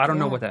World, so I don't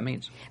know what that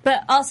means.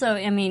 But also,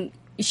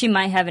 she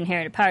might have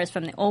inherited powers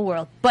from the Old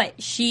World,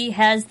 but she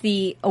has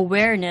the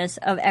awareness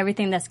of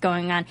everything that's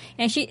going on.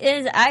 And she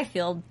is, I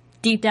feel,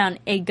 deep down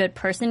a good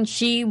person.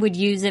 She would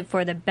use it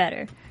for the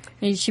better.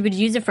 She would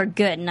use it for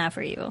good, not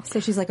for evil. So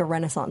she's like a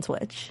Renaissance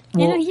witch.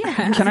 Well,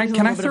 Can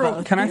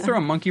I throw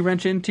a monkey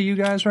wrench into you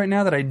guys right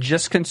now that I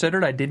just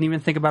considered? I didn't even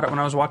think about it when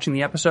I was watching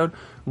the episode.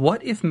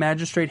 What if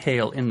Magistrate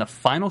Hale, in the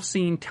final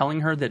scene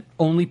telling her that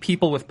only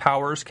people with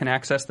powers can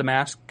access the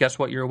mask, guess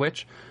what, you're a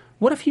witch?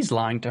 What if he's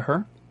lying to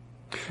her?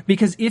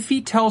 Because if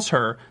he tells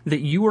her that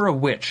you are a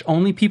witch,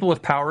 only people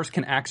with powers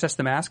can access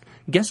the mask,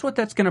 guess what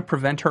that's going to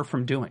prevent her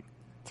from doing?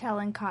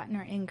 Telling Cotton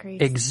or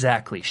Increase.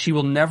 Exactly. She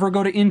will never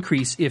go to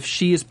Increase if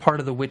she is part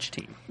of the witch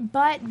team.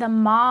 But the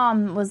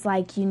mom was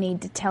like, you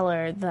need to tell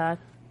her the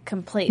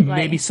complete...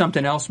 Maybe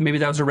something else. Maybe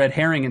that was a red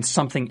herring and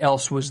something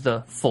else was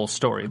the full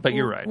story. But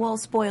you're right. Well,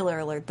 spoiler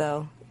alert,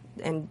 though.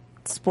 And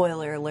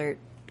spoiler alert,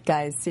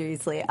 guys,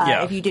 seriously.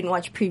 If you didn't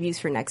watch previews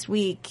for next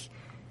week,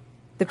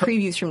 the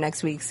previews from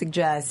next week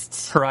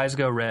suggest... Her eyes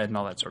go red and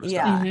all that sort of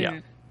stuff. Mm-hmm. Yeah.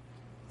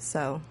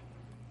 So...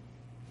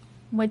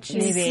 Which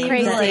is Maybe.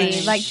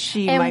 crazy.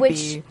 She might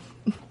be...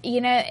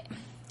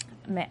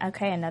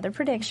 Okay, another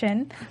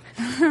prediction.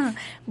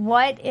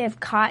 What if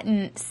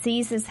Cotton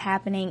sees this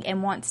happening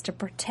and wants to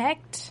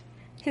protect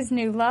his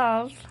new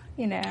love?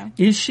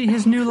 Is she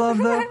his new love,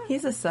 though?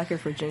 He's a sucker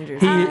for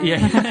gingers.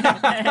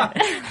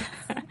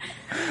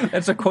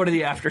 That's a quote of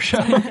the after show.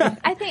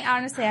 I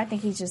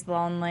think he's just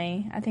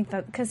lonely. I think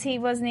that because he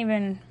wasn't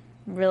even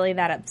really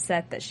that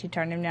upset that she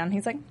turned him down.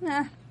 He's like,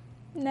 nah.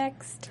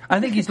 Next. I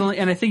think he's lonely,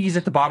 and I think he's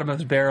at the bottom of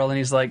his barrel, and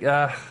he's like,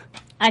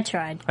 I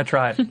tried.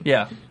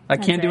 Yeah. I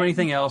can't do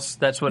anything else.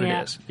 That's what it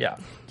is. Yeah.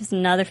 Just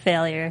another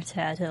failure to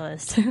add to the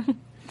list.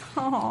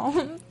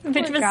 Oh,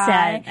 which was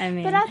sad.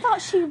 But I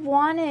thought she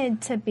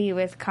wanted to be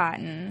with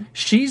Cotton.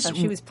 She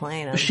was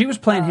playing him. She was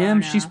playing him.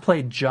 No. She's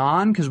played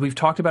John, because we've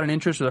talked about an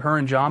interest with her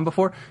and John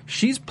before.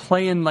 She's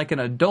playing like an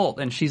adult,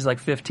 and she's like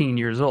 15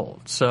 years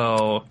old.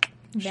 So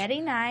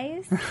Very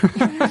nice.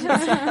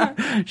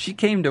 She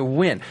came to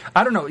win.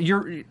 I don't know.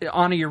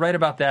 Anna, you're right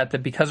about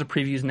that because of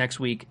previews next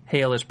week,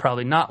 Hale is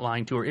probably not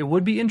lying to her. It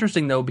would be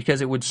interesting, though,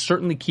 because it would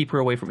certainly keep her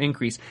away from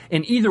Increase.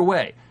 And either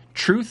way,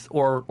 truth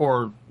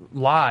or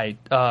lie,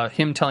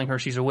 him telling her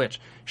she's a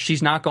witch,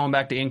 she's not going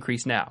back to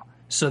Increase now.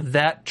 So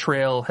that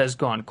trail has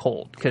gone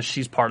cold because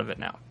she's part of it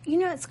now. You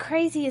know what's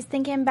crazy is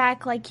thinking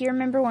back, like, you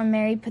remember when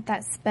Mary put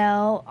that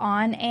spell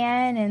on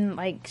Anne and,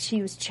 like,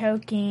 she was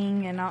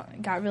choking and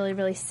got really,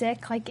 really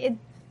sick? Like,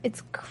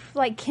 it's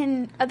like,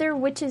 can other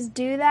witches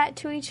do that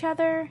to each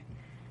other?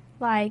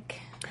 Like,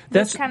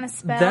 this kind of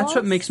spells? That's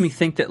what makes me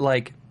think that,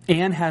 like,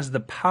 Anne has the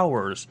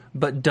powers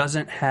but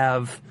doesn't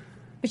have...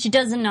 But she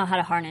doesn't know how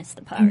to harness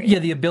the power. Yeah,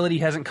 the ability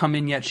hasn't come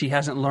in yet. She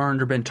hasn't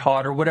learned or been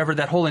taught or whatever.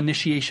 That whole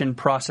initiation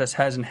process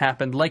hasn't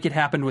happened like it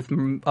happened with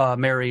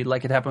Mary,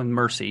 like it happened with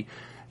Mercy.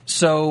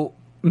 So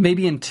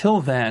maybe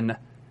until then,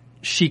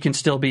 she can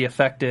still be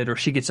affected or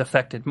she gets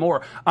affected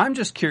more. I'm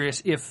just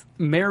curious, if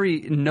Mary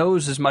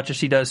knows as much as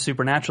she does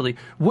supernaturally,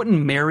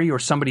 wouldn't Mary or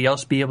somebody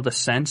else be able to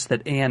sense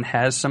that Anne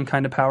has some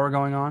kind of power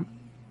going on?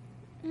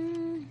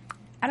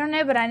 I don't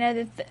know, but I know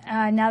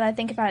that now that I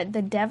think about it,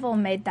 the devil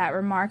made that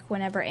remark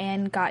whenever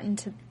Anne got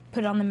into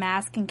put on the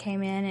mask and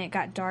came in and it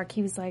got dark.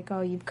 He was like,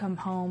 "Oh, you've come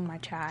home, my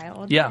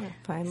child." Yeah.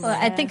 Well,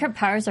 I think her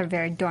powers are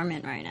very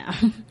dormant right now.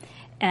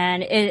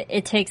 And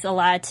it takes a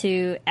lot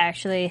to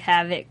actually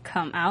have it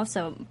come out,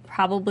 so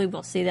probably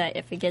we'll see that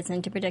if it gets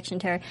into Prediction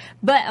Terror.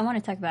 But I want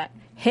to talk about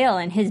Hale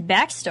and his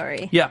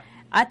backstory. Yeah.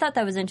 I thought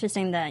that was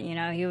interesting that,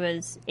 he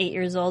was 8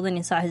 years old and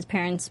he saw his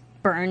parents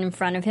burn in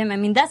front of him. I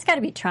mean, that's got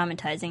to be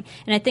traumatizing.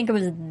 And I think it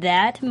was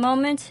that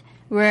moment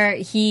where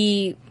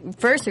he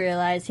first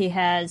realized he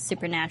has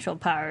supernatural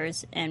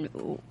powers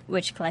and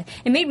witchcraft.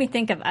 It made me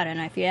think of, I don't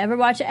know if you ever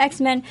watch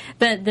X-Men,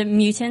 but the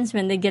mutants,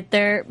 when they get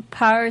their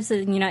powers,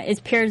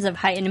 it's periods of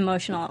heightened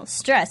emotional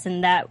stress.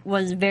 And that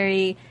was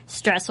very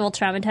stressful,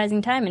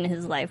 traumatizing time in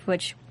his life,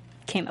 which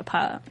came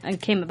about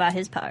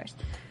his powers.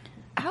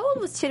 How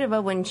old was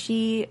Tituba when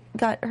she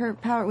got her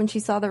power, when she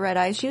saw the red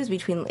eyes? She was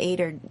between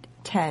 8 or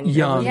 10.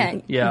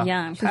 Young. Yeah.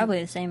 Young.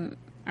 Probably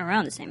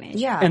around the same age.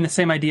 Yeah. And the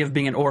same idea of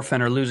being an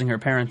orphan or losing her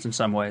parents in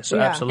some way. So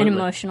absolutely. And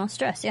emotional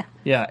stress, yeah.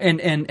 Yeah.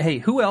 And hey,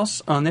 who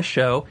else on this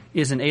show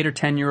is an 8 or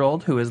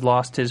 10-year-old who has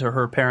lost his or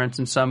her parents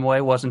in some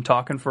way, wasn't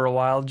talking for a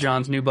while?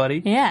 John's new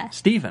buddy? Yeah.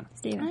 Steven.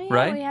 Oh, yeah,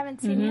 right? We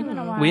haven't seen him in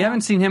a while. We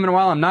haven't seen him in a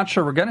while. I'm not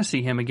sure we're going to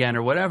see him again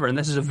or whatever. And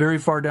this is a very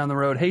far down the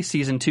road, hey,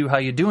 season 2, how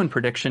you doing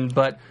prediction.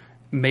 But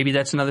maybe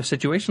that's another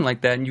situation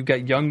like that, and you've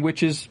got young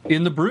witches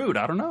in the brood.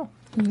 I don't know.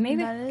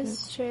 Maybe. That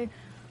is true.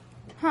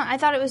 I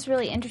thought it was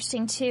really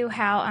interesting, too,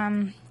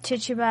 how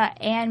Tituba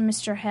and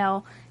Mr.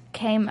 Hale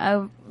came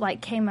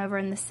over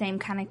in the same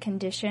kind of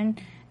condition.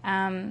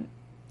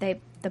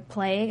 The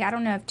plague. I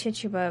don't know if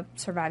Tituba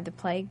survived the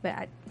plague,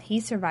 but he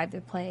survived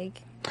the plague.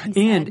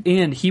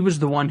 And he was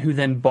the one who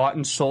then bought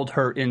and sold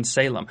her in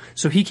Salem.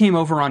 So he came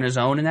over on his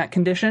own in that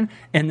condition,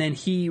 and then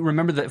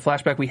remember the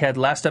flashback we had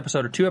last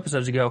episode or 2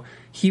 episodes ago,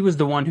 he was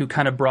the one who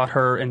kind of brought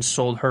her and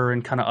sold her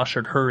and kind of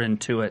ushered her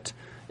into it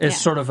as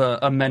sort of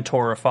a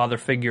mentor or a father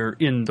figure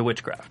in the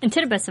witchcraft. And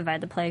Tituba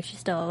survived the plague. She's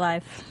still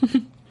alive.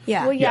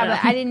 Yeah. Well, yeah,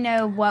 but I didn't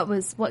know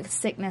what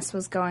sickness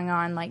was going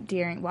on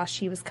while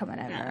she was coming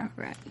over.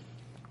 Right.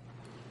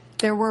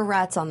 There were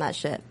rats on that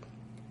ship.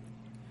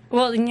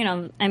 Well,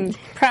 I'm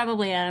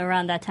probably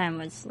around that time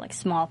was like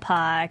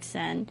smallpox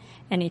and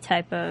any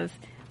type of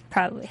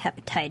probably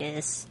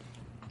hepatitis,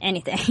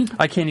 anything.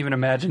 I can't even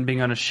imagine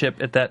being on a ship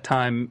at that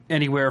time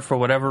anywhere for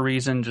whatever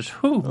reason. Just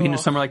being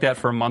somewhere like that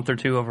for a month or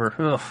two over.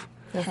 Ugh.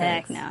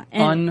 Heck no.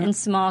 And in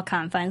small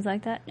confines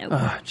like that, no.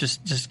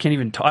 Just can't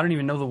even. I don't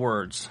even know the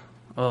words.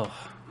 Ugh.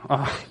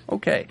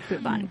 Okay.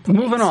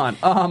 Moving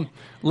on.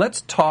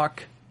 Let's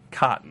talk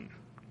Cotton.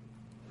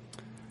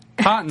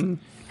 Cotton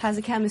has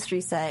a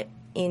chemistry set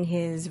in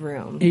his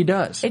room. He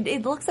does.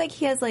 It looks like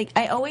he has,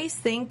 I always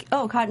think,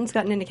 Cotton's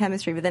gotten into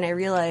chemistry, but then I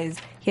realize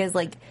he has,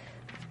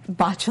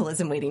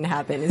 botulism waiting to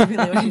happen is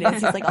really what it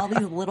is. He's all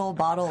these little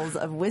bottles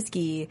of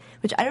whiskey,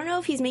 which I don't know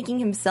if he's making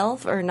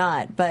himself or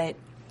not, but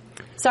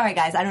sorry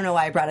guys, I don't know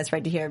why I brought us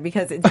right to here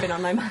because it's been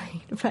on my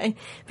mind. But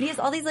he has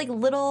all these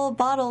little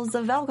bottles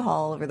of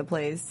alcohol all over the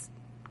place,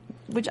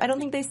 which I don't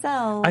think they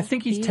sell. I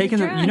think he's taking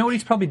them. You know what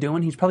he's probably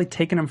doing? He's probably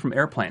taking them from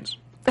airplanes.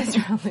 That's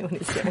probably what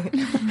he's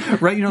doing.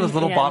 Right? You know those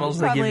little bottles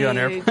they give you on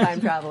airplanes?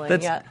 Time traveling,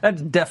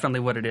 That's definitely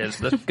what it is.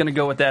 That's going to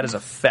go with that as a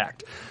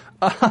fact.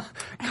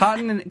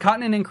 Cotton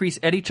and Increase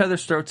at each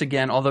other's throats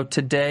again, although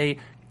today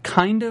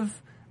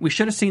we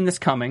should have seen this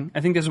coming.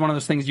 I think this is one of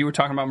those things you were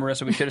talking about,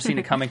 Marissa. We should have seen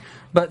it coming.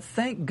 But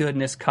thank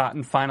goodness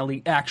Cotton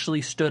finally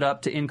actually stood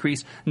up to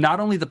Increase. Not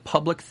only the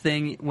public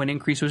thing when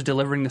Increase was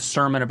delivering the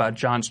sermon about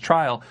John's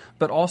trial,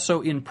 but also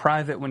in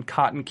private when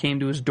Cotton came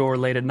to his door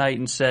late at night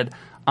and said,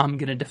 I'm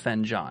going to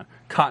defend John.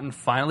 Cotton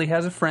finally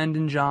has a friend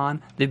in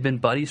John. They've been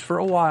buddies for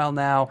a while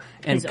now.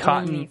 And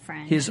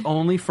his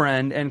only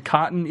friend. And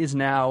Cotton is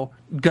now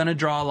going to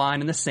draw a line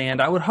in the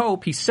sand. I would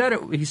hope, he said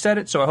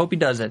it, so I hope he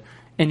does it.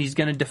 and he's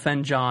going to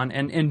defend Jon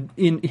and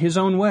in his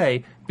own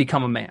way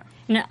become a man.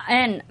 No,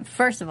 and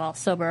first of all,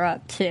 sober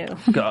up too.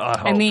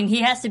 I mean,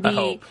 he has to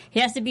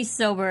be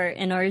sober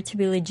in order to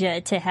be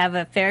legit, to have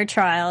a fair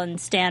trial and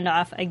stand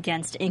off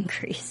against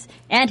Increase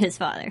and his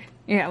father.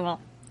 Yeah, well,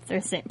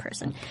 they're the same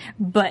person,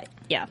 but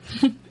yeah.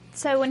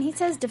 So when he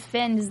says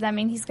defend, does that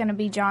mean he's going to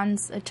be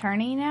Jon's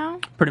attorney now?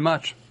 Pretty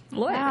much.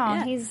 Lawyer, wow,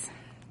 yeah. he's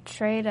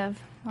trade of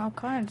all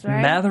kinds,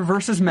 right? Mather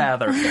versus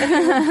Mather.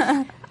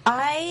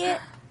 I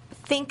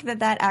think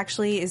that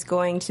actually is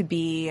going to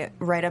be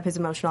right up his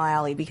emotional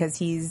alley because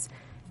he's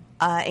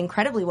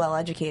incredibly well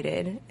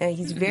educated.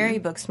 He's very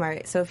book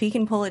smart. So if he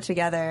can pull it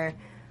together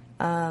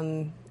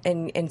and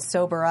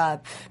sober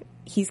up,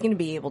 he's going to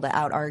be able to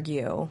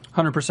out-argue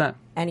 100%.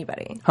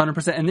 Anybody.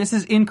 100%. And this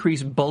is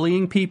Increase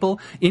bullying people.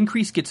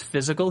 Increase gets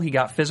physical. He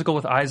got physical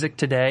with Isaac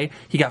today.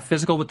 He got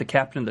physical with the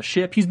captain of the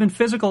ship. He's been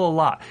physical a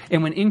lot.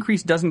 And when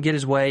Increase doesn't get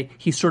his way,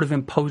 he sort of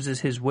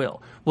imposes his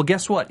will. Well,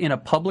 guess what? In a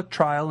public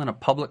trial, in a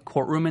public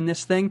courtroom in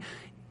this thing,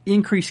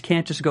 Increase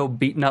can't just go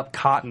beating up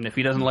Cotton if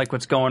he doesn't like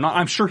what's going on.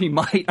 I'm sure he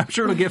might. I'm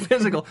sure it'll get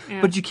physical.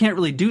 Yeah. But you can't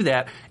really do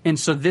that. And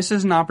so this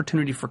is an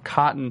opportunity for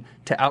Cotton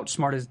to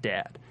outsmart his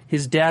dad.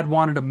 His dad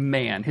wanted a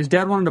man. His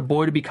dad wanted a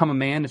boy to become a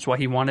man. That's why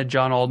he wanted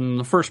John Alden in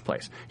the first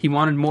place. He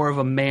wanted more of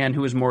a man who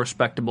was more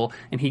respectable,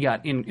 and he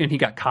got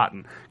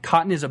Cotton.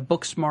 Cotton is a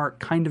book smart,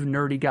 kind of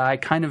nerdy guy,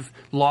 kind of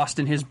lost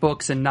in his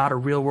books and not a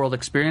real world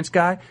experience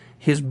guy.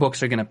 His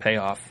books are going to pay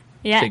off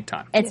big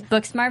time. It's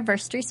book smart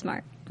versus street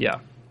smart. Yeah.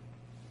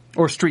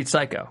 Or street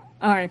psycho.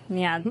 Or,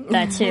 yeah,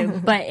 that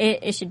too. But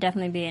it should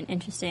definitely be an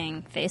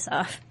interesting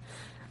face-off.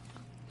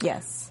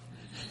 Yes.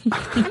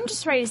 I'm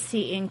just ready to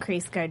see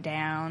Increase go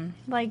down.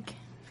 Like,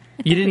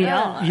 you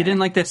didn't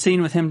like that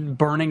scene with him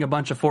burning a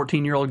bunch of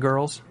 14-year-old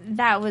girls?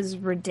 That was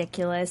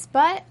ridiculous.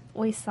 But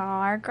we saw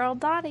our girl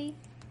Dottie.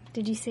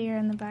 Did you see her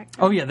in the back?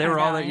 Oh yeah, they were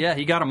all there. Yeah,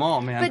 he got them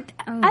all, man.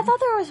 But I thought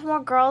there was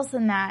more girls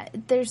than that.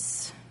 There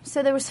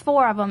was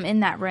 4 of them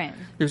in that room.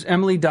 There's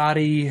Emily,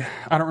 Dottie.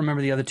 I don't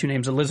remember the other 2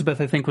 names. Elizabeth,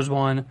 I think, was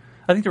one.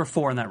 I think there were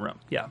 4 in that room.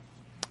 Yeah.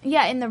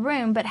 Yeah, in the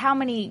room. But how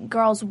many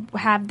girls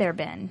have there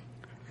been?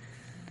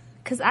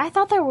 Because I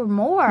thought there were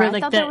more. I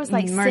thought there was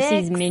like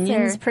Mercy's 6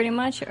 minions, pretty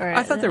much. Or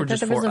I thought there were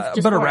just 4, but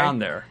 4. Around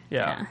there,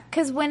 yeah.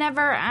 Because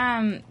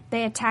whenever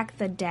they attack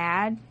the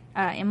dad,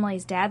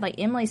 Emily's dad, like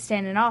Emily's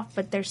standing off,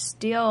 but there's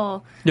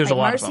still a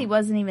lot Mercy of them.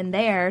 Wasn't even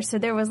there, so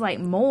there was like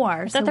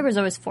more. I thought there was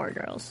always 4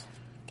 girls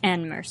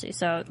and Mercy.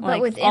 So but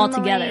like with all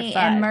Emily together 5,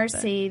 and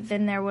Mercy,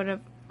 then there would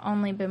have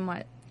only been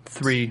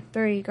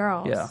 3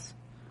 girls. Yeah.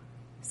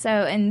 So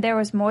and there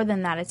was more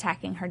than that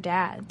attacking her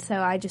dad.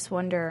 So I just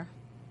wonder.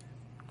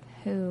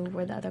 Who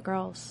were the other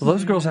girls? Well,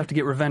 those girls have to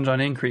get revenge on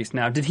Increase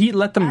now. Did he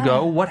let them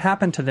go? What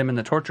happened to them in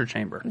the torture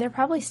chamber? They're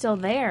probably still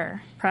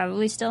there.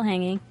 Probably still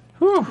hanging.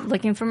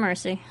 Looking for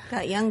Mercy.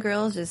 That young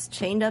girl's just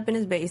chained up in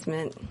his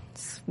basement.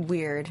 It's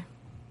weird.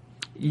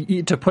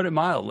 To put it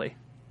mildly.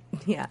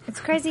 Yeah. It's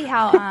crazy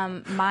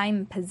how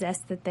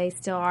mind-possessed that they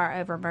still are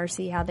over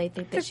Mercy, how they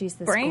think that she's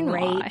this great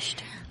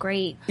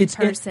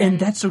person. And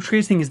that's the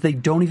crazy thing is they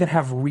don't even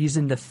have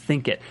reason to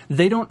think it.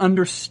 They don't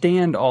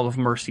understand all of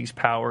Mercy's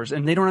powers,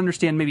 and they don't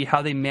understand maybe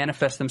how they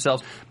manifest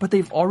themselves, but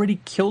they've already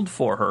killed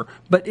for her.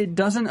 But it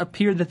doesn't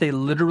appear that they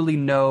literally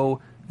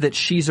know that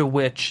she's a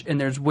witch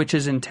and there's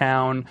witches in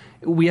town.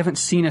 We haven't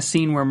seen a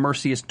scene where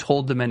Mercy has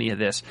told them any of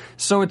this.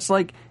 So it's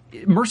like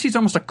Mercy's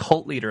almost a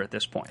cult leader at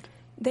this point.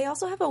 They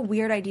also have a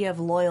weird idea of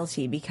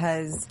loyalty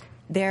because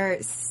they're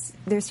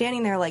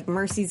standing there like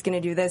Mercy's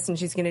going to do this and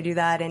she's going to do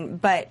that,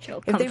 but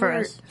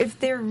if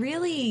they're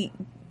really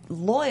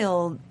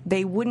loyal,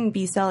 they wouldn't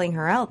be selling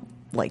her out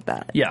like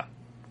that. Yeah,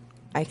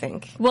 I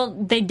think. Well,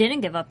 they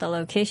didn't give up the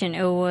location.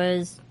 It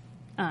was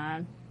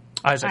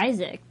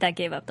Isaac that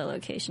gave up the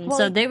location. Well,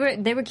 so they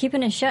were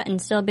keeping it shut and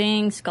still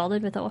being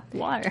scalded with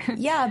water.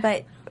 Yeah,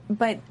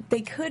 but they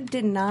could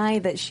deny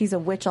that she's a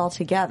witch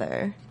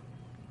altogether.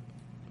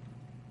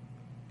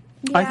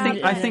 Yeah,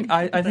 I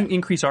think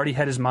Increase already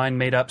had his mind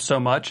made up so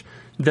much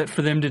that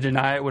for them to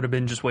deny it would have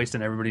been just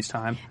wasting everybody's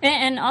time.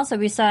 And also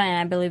we saw, and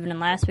I believe in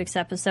last week's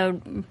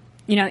episode,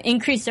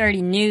 Increase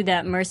already knew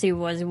that Mercy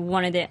was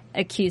one of the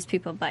accused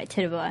people by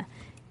Tituba.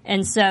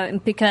 And so,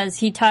 because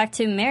he talked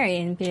to Mary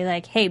and be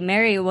like, hey,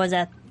 Mercy was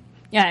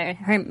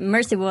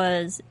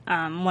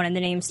one of the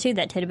names too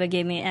that Tituba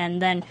gave me.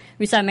 And then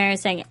we saw Mary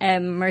saying,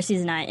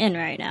 Mercy's not in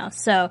right now.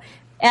 So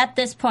at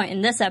this point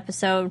in this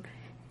episode,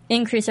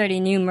 Increase already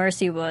knew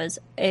Mercy was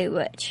a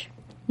witch.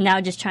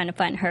 Now just trying to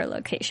find her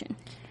location.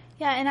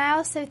 Yeah, and I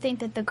also think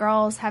that the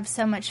girls have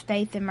so much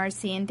faith in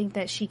Mercy and think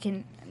that she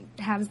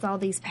has all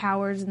these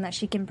powers and that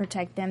she can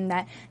protect them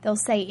that they'll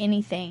say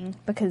anything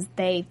because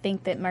they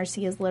think that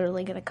Mercy is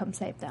literally going to come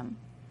save them.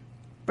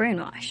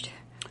 Brainwashed.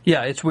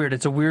 Yeah, it's weird.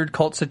 It's a weird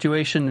cult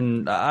situation,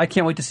 and I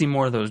can't wait to see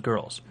more of those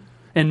girls.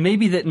 And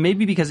maybe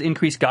because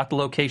Increase got the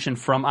location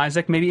from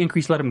Isaac, maybe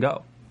Increase let him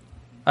go.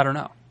 I don't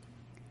know.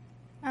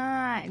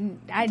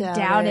 I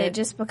doubt it,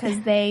 just because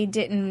they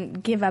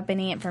didn't give up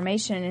any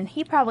information, and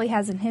he probably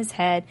has in his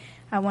head,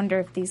 I wonder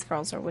if these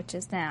girls are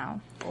witches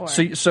now. Or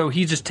So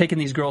he's just taking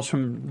these girls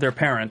from their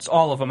parents,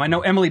 all of them. I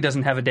know Emily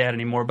doesn't have a dad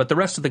anymore, but the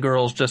rest of the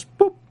girls just,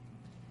 boop,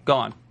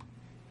 gone.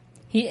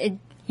 He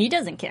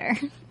doesn't care.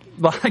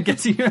 Well, I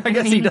guess he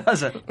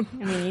doesn't.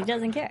 I mean, he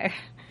doesn't care.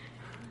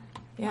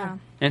 Yeah.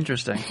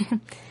 Interesting.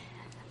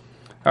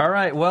 All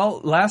right.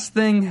 Well, last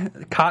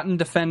thing, Cotton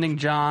defending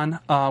John.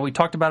 We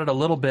talked about it a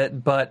little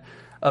bit, but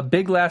a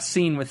big last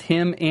scene with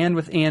him and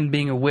with Anne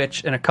being a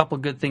witch, and a couple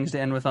good things to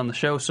end with on the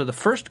show. So the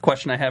first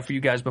question I have for you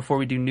guys before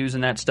we do news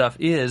and that stuff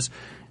is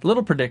a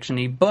little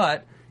prediction-y,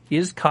 but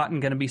is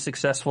Cotton going to be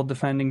successful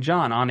defending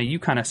John? Anna, you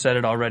kind of said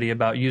it already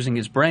about using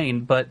his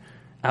brain, but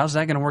how's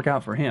that going to work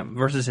out for him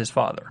versus his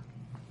father?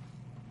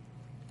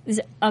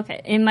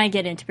 Okay, it might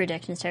get into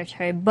predictions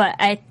territory, but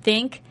I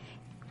think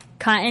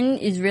Cotton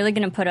is really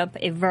going to put up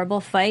a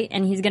verbal fight,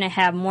 and he's going to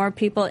have more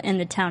people in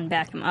the town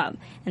back him up.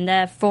 And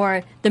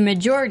therefore, the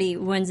majority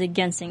wins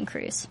against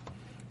Increase.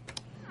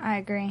 I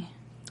agree.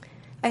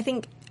 I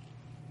think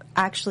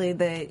actually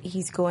that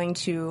he's going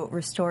to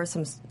restore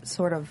some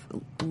sort of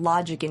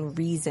logic and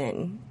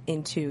reason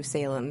into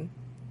Salem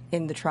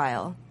in the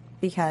trial,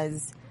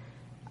 because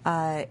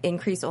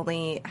Increase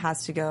only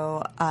has to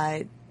go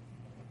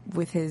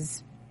with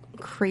his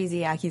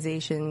crazy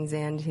accusations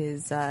and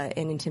his and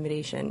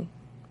intimidation.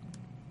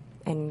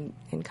 And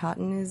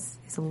Cotton is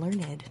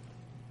learned.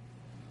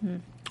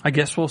 I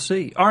guess we'll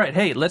see. All right,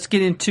 hey, let's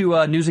get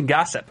into news and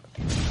gossip.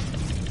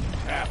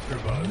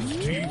 AfterBuzz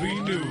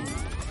TV News.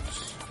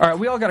 All right,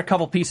 we all got a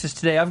couple pieces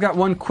today. I've got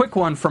one quick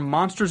one from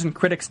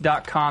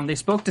monstersandcritics.com. They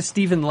spoke to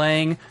Stephen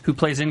Lang, who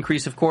plays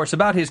Increase, of course,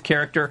 about his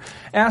character,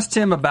 asked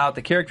him about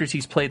the characters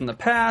he's played in the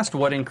past,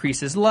 what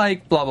Increase is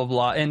like, blah, blah,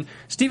 blah. And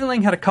Stephen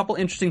Lang had a couple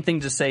interesting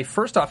things to say.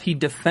 First off, he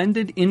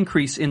defended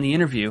Increase in the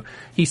interview.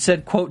 He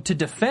said, quote, "To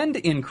defend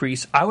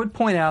Increase, I would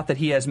point out that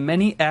he has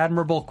many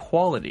admirable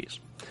qualities.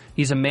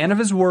 He's a man of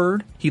his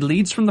word. He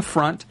leads from the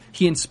front.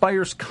 He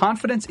inspires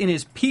confidence in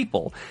his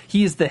people.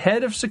 He is the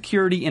head of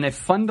security in a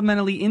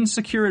fundamentally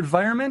insecure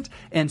environment,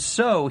 and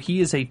so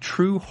he is a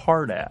true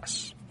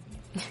hard-ass."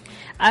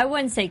 I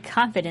wouldn't say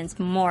confidence,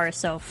 more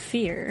so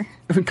fear.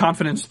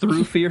 Confidence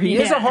through fear? He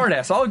is a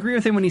hard-ass. I'll agree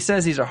with him when he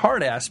says he's a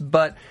hard-ass,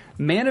 but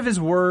man of his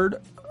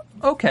word,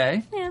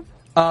 okay.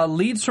 Yeah.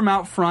 Leads from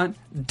out front,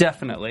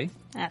 definitely.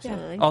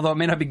 Absolutely. Although it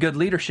may not be good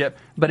leadership,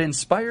 but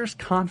inspires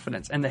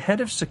confidence. And the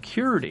head of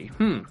security,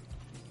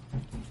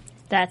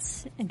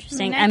 That's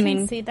interesting. I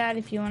can see that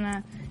if you want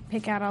to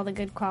pick out all the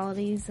good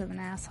qualities of an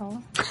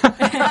asshole.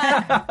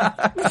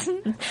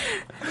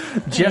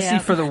 Jesse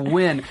for the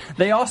win.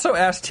 They also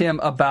asked him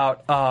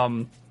about a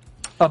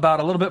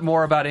little bit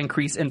more about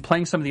Increase and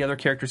playing some of the other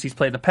characters he's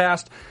played in the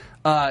past.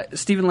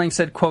 Stephen Lang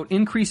said, quote,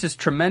 "Increase is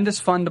tremendous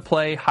fun to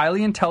play,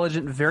 highly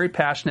intelligent, very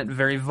passionate,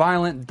 very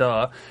violent,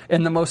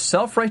 and the most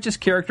self-righteous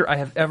character I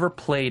have ever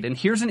played." And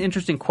here's an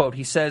interesting quote.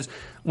 He says,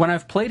 "When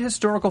I've played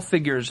historical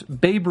figures,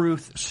 Babe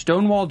Ruth,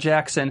 Stonewall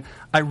Jackson,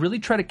 I really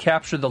try to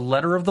capture the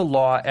letter of the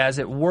law, as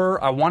it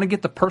were. I want to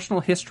get the personal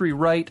history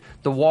right,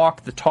 the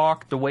walk, the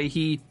talk, the way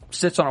he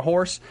sits on a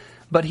horse."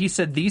 But he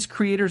said these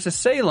creators of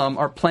Salem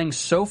are playing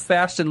so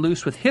fast and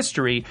loose with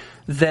history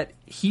that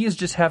he is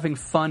just having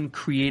fun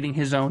creating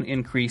his own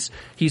Increase.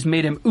 He's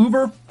made him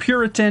uber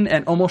Puritan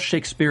and almost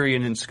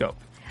Shakespearean in scope.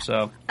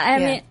 So I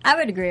mean, I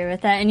would agree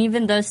with that. And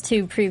even those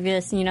two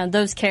previous,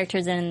 those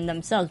characters in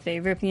themselves,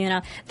 Babe Ruth,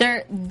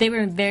 they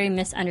were very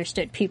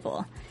misunderstood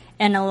people.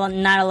 And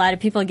not a lot of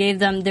people gave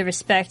them the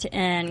respect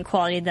and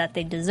quality that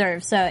they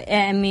deserve. So,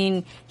 I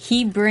mean,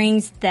 he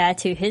brings that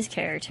to his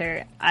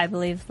character. I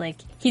believe,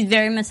 he's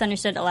very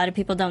misunderstood. A lot of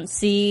people don't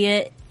see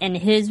it in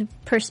his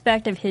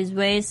perspective, his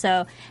ways.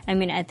 So, I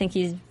mean, I think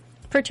he's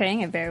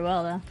portraying it very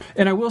well, though.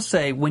 And I will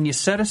say, when you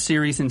set a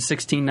series in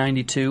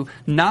 1692,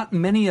 not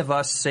many of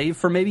us, save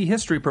for maybe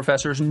history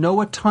professors, know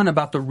a ton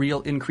about the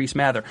real Increase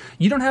Mather.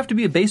 You don't have to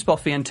be a baseball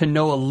fan to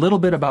know a little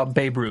bit about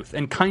Babe Ruth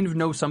and kind of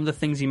know some of the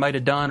things he might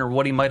have done or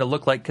what he might have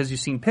looked like because you've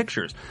seen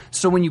pictures.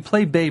 So when you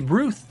play Babe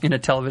Ruth in a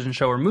television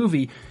show or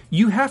movie,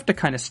 you have to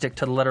kind of stick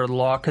to the letter of the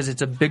law because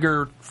it's a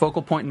bigger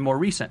focal point and more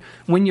recent.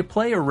 When you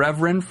play a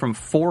reverend from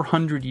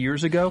 400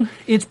 years ago,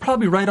 it's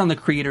probably right on the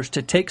creators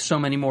to take so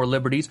many more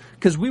liberties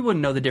because we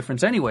wouldn't know the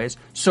difference anyways.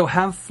 So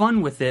have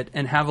fun with it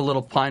and have a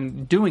little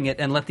fun doing it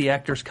and let the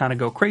actors kind of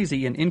go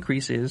crazy, and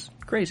Increase is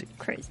crazy.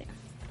 Crazy.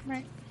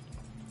 Right.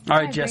 All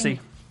right, Jesse.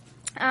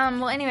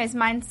 Well, anyways,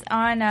 mine's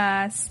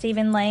on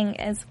Stephen Lang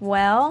as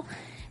well.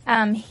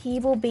 He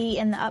will be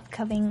in the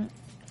upcoming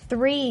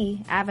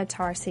 3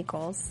 Avatar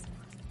sequels.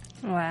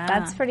 Wow.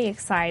 That's pretty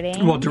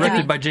exciting. Well,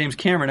 directed by James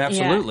Cameron,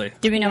 absolutely. Yeah.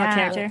 Do we know what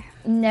character?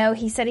 No,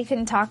 he said he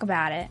couldn't talk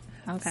about it.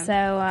 Okay.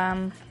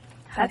 So,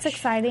 that's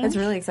exciting. That's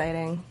really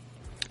exciting.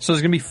 So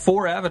there's going to be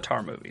 4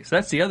 Avatar movies.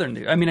 That's the other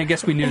news. I mean, I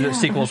guess we knew that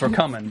sequels were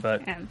coming,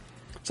 but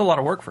it's a lot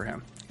of work for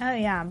him. Oh,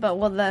 yeah. But,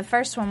 the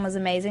first one was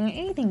amazing.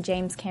 Anything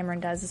James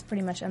Cameron does is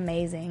pretty much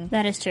amazing.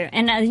 That is true.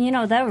 And,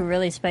 that would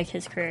really spike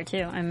his career,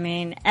 too. I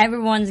mean,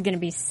 everyone's going to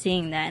be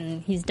seeing that,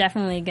 and he's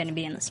definitely going to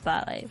be in the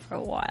spotlight for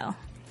a while.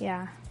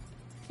 Yeah.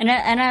 And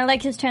I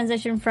like his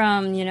transition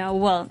from,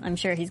 well, I'm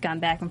sure he's gone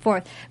back and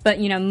forth, but,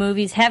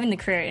 movies, having the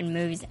career in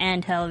movies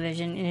and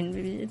television,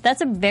 and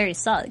that's a very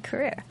solid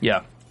career.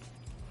 Yeah.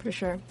 For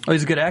sure. Oh,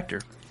 he's a good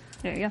actor.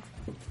 There you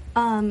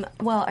go.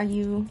 Well, are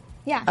you...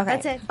 Yeah, okay.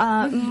 That's it.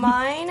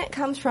 Mine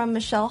comes from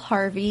Michelle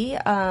Harvey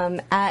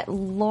at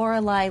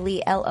Lorelei,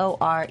 Loreleilee,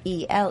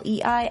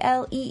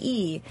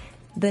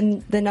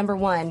 the number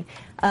one.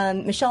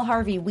 Michelle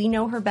Harvey, we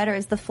know her better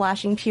as the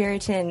flashing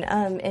Puritan,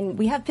 and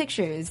we have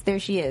pictures. There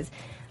she is.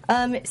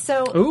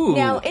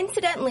 Now,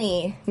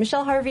 incidentally,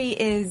 Michelle Harvey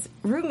is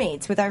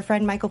roommates with our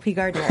friend Michael P.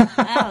 Gardner.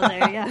 Oh,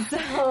 there you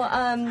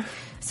go.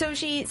 So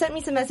she sent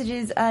me some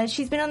messages.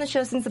 She's been on the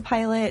show since the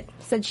pilot,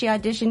 said she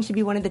auditioned to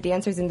be one of the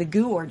dancers in the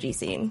goo orgy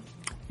scene.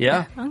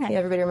 Yeah. Okay. Yeah,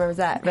 everybody remembers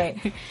that, right?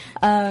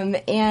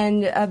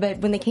 But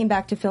when they came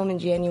back to film in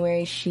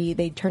January,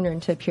 they turned her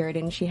into a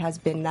Puritan. She has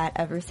been that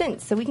ever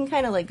since. So we can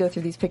kind of go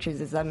through these pictures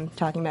as I'm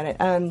talking about it.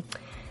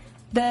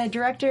 The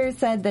director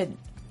said that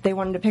they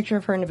wanted a picture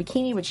of her in a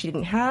bikini, which she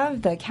didn't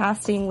have. The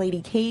casting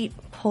lady, Kate,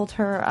 pulled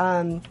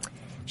her.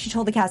 She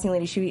told the casting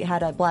lady she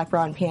had a black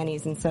bra and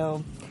panties, and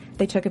so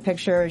they took a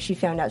picture. She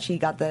found out she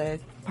got the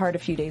part a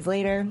few days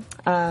later.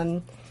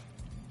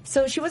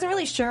 So she wasn't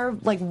really sure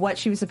what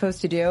she was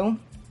supposed to do.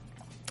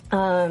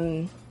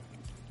 But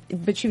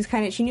she was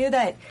she knew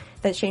that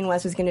Shane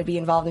West was going to be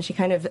involved, and she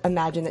kind of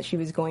imagined that she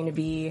was going to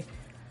be,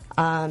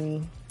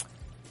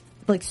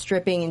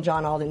 stripping in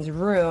John Alden's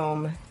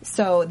room.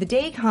 So the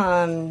day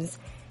comes,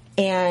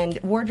 and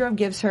wardrobe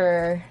gives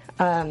her,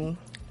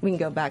 we can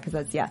go back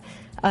because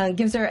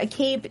gives her a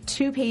cape,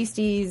 2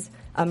 pasties,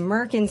 a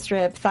merkin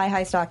strip,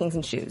 thigh-high stockings,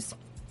 and shoes.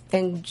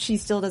 And she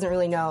still doesn't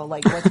really know,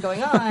 what's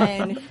going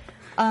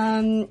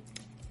on.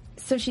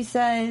 So she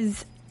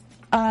says...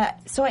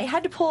 so I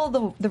had to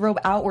pull the robe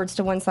outwards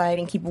to one side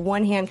and keep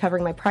one hand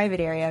covering my private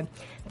area.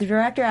 The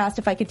director asked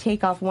if I could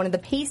take off one of the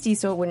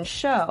pasties so it wouldn't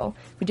show.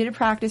 We did a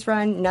practice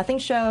run. Nothing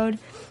showed,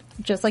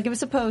 just like it was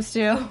supposed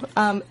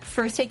to.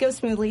 First take goes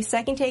smoothly.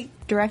 Second take,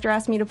 director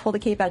asked me to pull the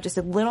cape out just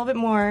a little bit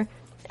more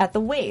at the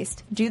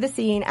waist. Do the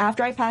scene.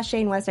 After I passed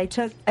Shane West,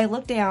 I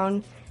looked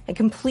down and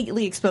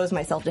completely exposed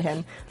myself to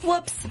him.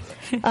 Whoops.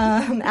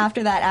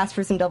 After that, asked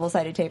for some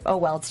double-sided tape. Oh,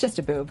 well, it's just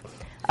a boob.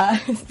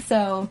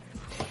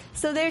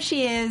 So there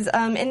she is,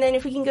 and then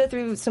if we can go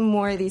through some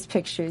more of these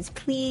pictures,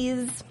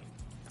 please.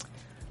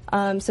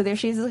 So there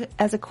she is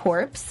as a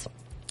corpse,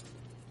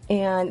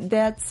 and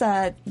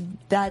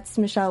that's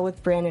Michelle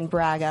with Brandon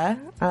Braga,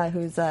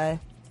 who's a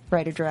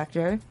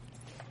writer-director,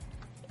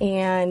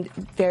 and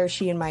there's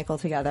she and Michael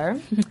together.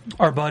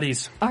 Our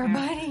buddies. Our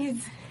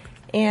buddies.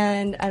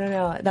 And I don't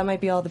know, that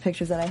might be all the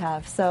pictures that I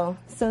have. So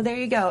there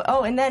you go.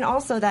 Oh, and then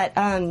also that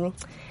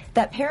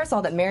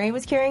parasol that Mary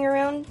was carrying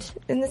around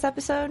in this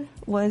episode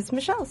was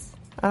Michelle's.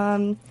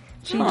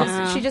 She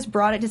just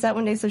brought it to set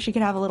one day so she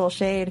could have a little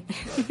shade.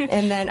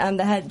 And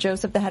then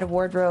Joseph, the head of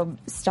wardrobe,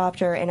 stopped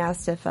her and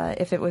asked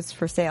if it was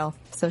for sale.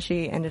 So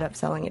she ended up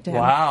selling it to him.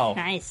 Wow.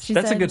 Nice.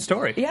 That's a good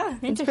story. Yeah,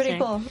 it's pretty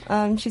cool.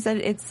 She said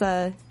it's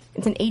an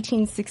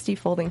 1860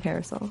 folding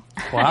parasol.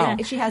 Wow.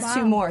 And she has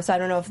 2 more, so I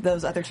don't know if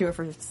those other 2 are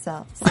for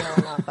sale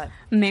or not. But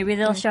maybe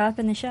they'll show up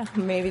in the show.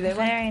 Maybe they will.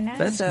 Very nice.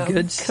 That's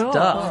good cool.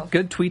 stuff.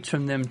 Good tweets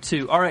from them,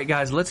 too. All right,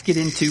 guys, let's get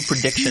into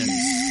predictions.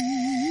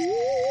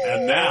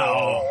 And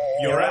now,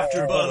 your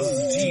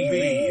AfterBuzz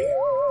TV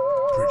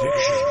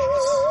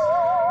predictions.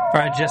 All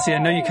right, Jesse, I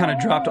know you kind of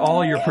dropped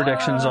all your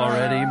predictions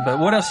already, but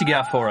what else you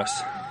got for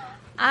us?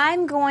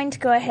 I'm going to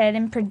go ahead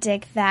and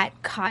predict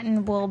that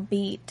Cotton will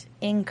beat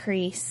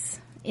Increase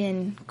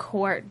in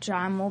court.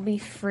 John will be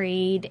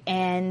freed,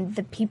 and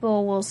the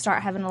people will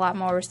start having a lot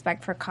more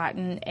respect for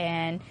Cotton,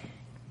 and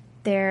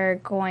they're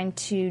going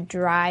to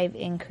drive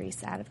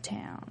Increase out of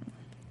town.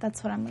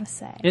 That's what I'm going to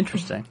say.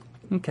 Interesting.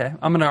 Okay,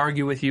 I'm going to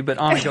argue with you, but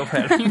Anna, go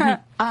ahead.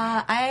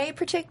 I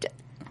predict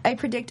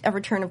a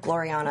return of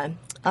Gloriana.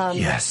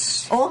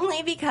 Yes.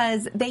 Only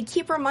because they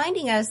keep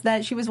reminding us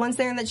that she was once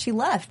there and that she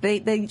left.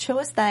 They show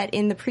us that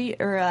in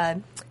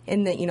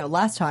the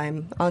last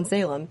time on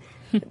Salem.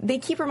 They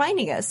keep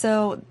reminding us.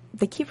 So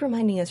they keep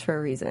reminding us for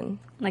a reason.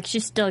 Like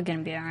she's still going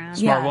to be around.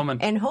 Smart woman.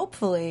 And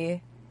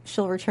hopefully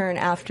she'll return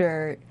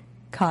after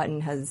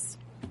Cotton has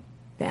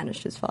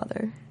banished his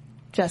father.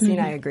 Jesse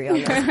and I agree on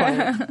this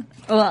point.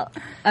 Well,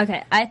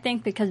 okay. I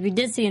think because we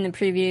did see in the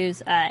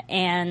previews,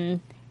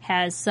 Anne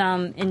has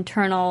some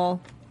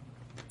internal,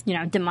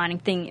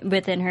 demonic thing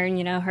within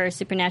her, her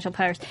supernatural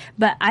powers.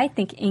 But I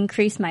think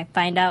Increase might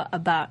find out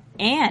about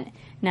Anne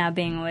now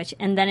being a witch.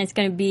 And then it's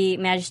going to be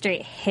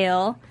Magistrate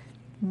Hale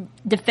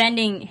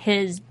defending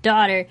his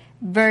daughter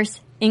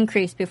versus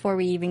Increase before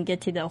we even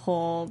get to the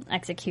whole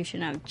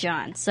execution of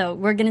John. So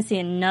we're going to see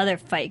another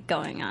fight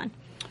going on.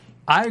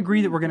 I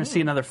agree that we're going to see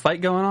another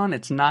fight going on.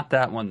 It's not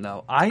that one,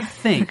 though. I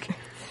think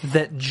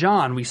that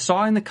John, we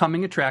saw in the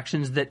coming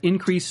attractions that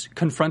Increase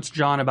confronts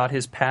John about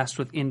his past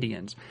with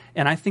Indians.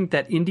 And I think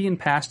that Indian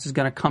past is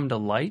going to come to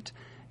light.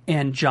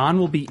 and John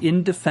will be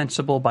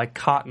indefensible by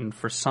Cotton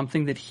for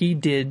something that he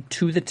did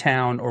to the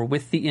town or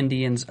with the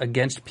Indians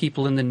against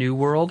people in the New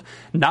World,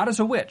 not as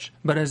a witch,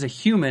 but as a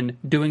human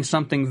doing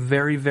something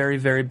very, very,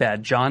 very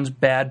bad. John's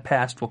bad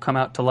past will come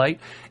out to light,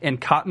 and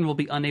Cotton will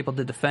be unable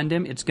to defend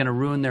him. It's going to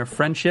ruin their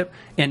friendship,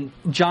 and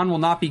John will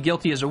not be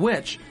guilty as a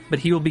witch, but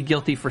he will be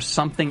guilty for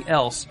something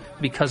else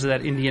because of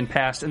that Indian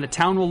past, and the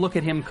town will look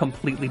at him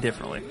completely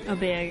differently. It'll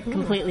be a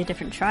completely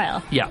different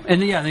trial. Yeah,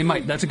 and yeah, they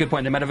might. That's a good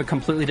point. They might have a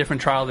completely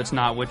different trial that's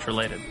not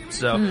witch-related.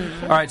 So,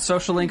 all right,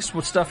 social links,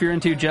 what stuff you're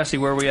into. Jesse,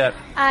 where are we at?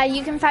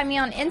 You can find me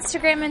on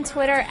Instagram and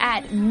Twitter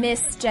at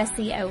Miss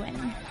Jessie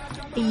Owen.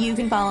 You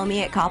can follow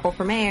me at Koppel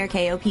for Mayor,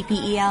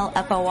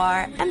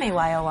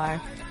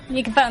 KOPPELFORMAYOR.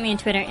 You can follow me on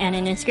Twitter and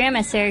on Instagram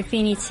at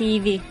Serafini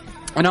TV.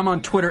 And I'm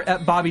on Twitter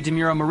at Bobby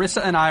DeMuro.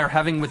 Marissa and I are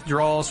having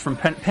withdrawals from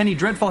Penny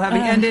Dreadful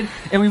having ended,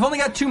 and we've only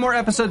got 2 more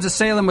episodes of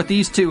Salem with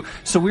these 2,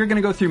 so we're going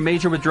to go through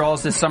major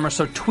withdrawals this summer.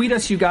 So tweet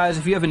us, you guys,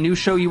 if you have a new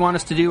show you want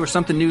us to do or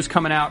something new's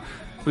coming out.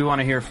 We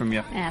want to hear from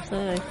you.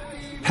 Absolutely.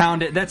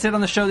 Pound it. That's it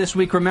on the show this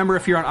week. Remember,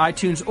 if you're on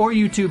iTunes or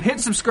YouTube, hit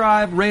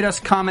subscribe, rate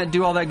us, comment,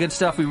 do all that good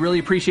stuff. We really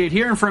appreciate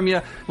hearing from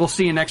you. We'll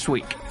see you next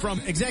week.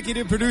 From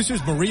executive producers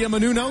Maria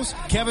Menounos,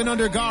 Kevin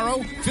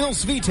Undergaro, Phil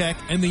Svitek,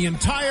 and the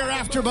entire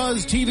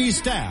AfterBuzz TV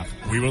staff,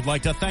 we would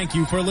like to thank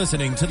you for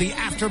listening to the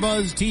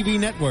AfterBuzz TV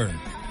network.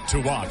 To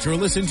watch or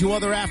listen to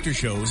other after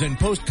shows and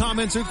post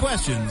comments or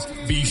questions,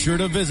 be sure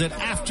to visit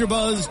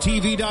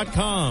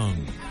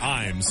AfterBuzzTV.com.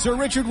 I'm Sir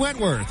Richard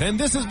Wentworth, and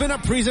this has been a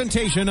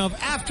presentation of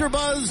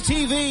AfterBuzz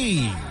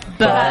TV.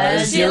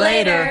 Buzz you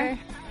later.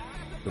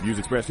 The views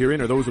expressed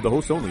herein are those of the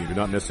hosts only and do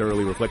not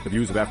necessarily reflect the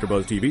views of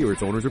AfterBuzz TV or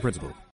its owners or principals.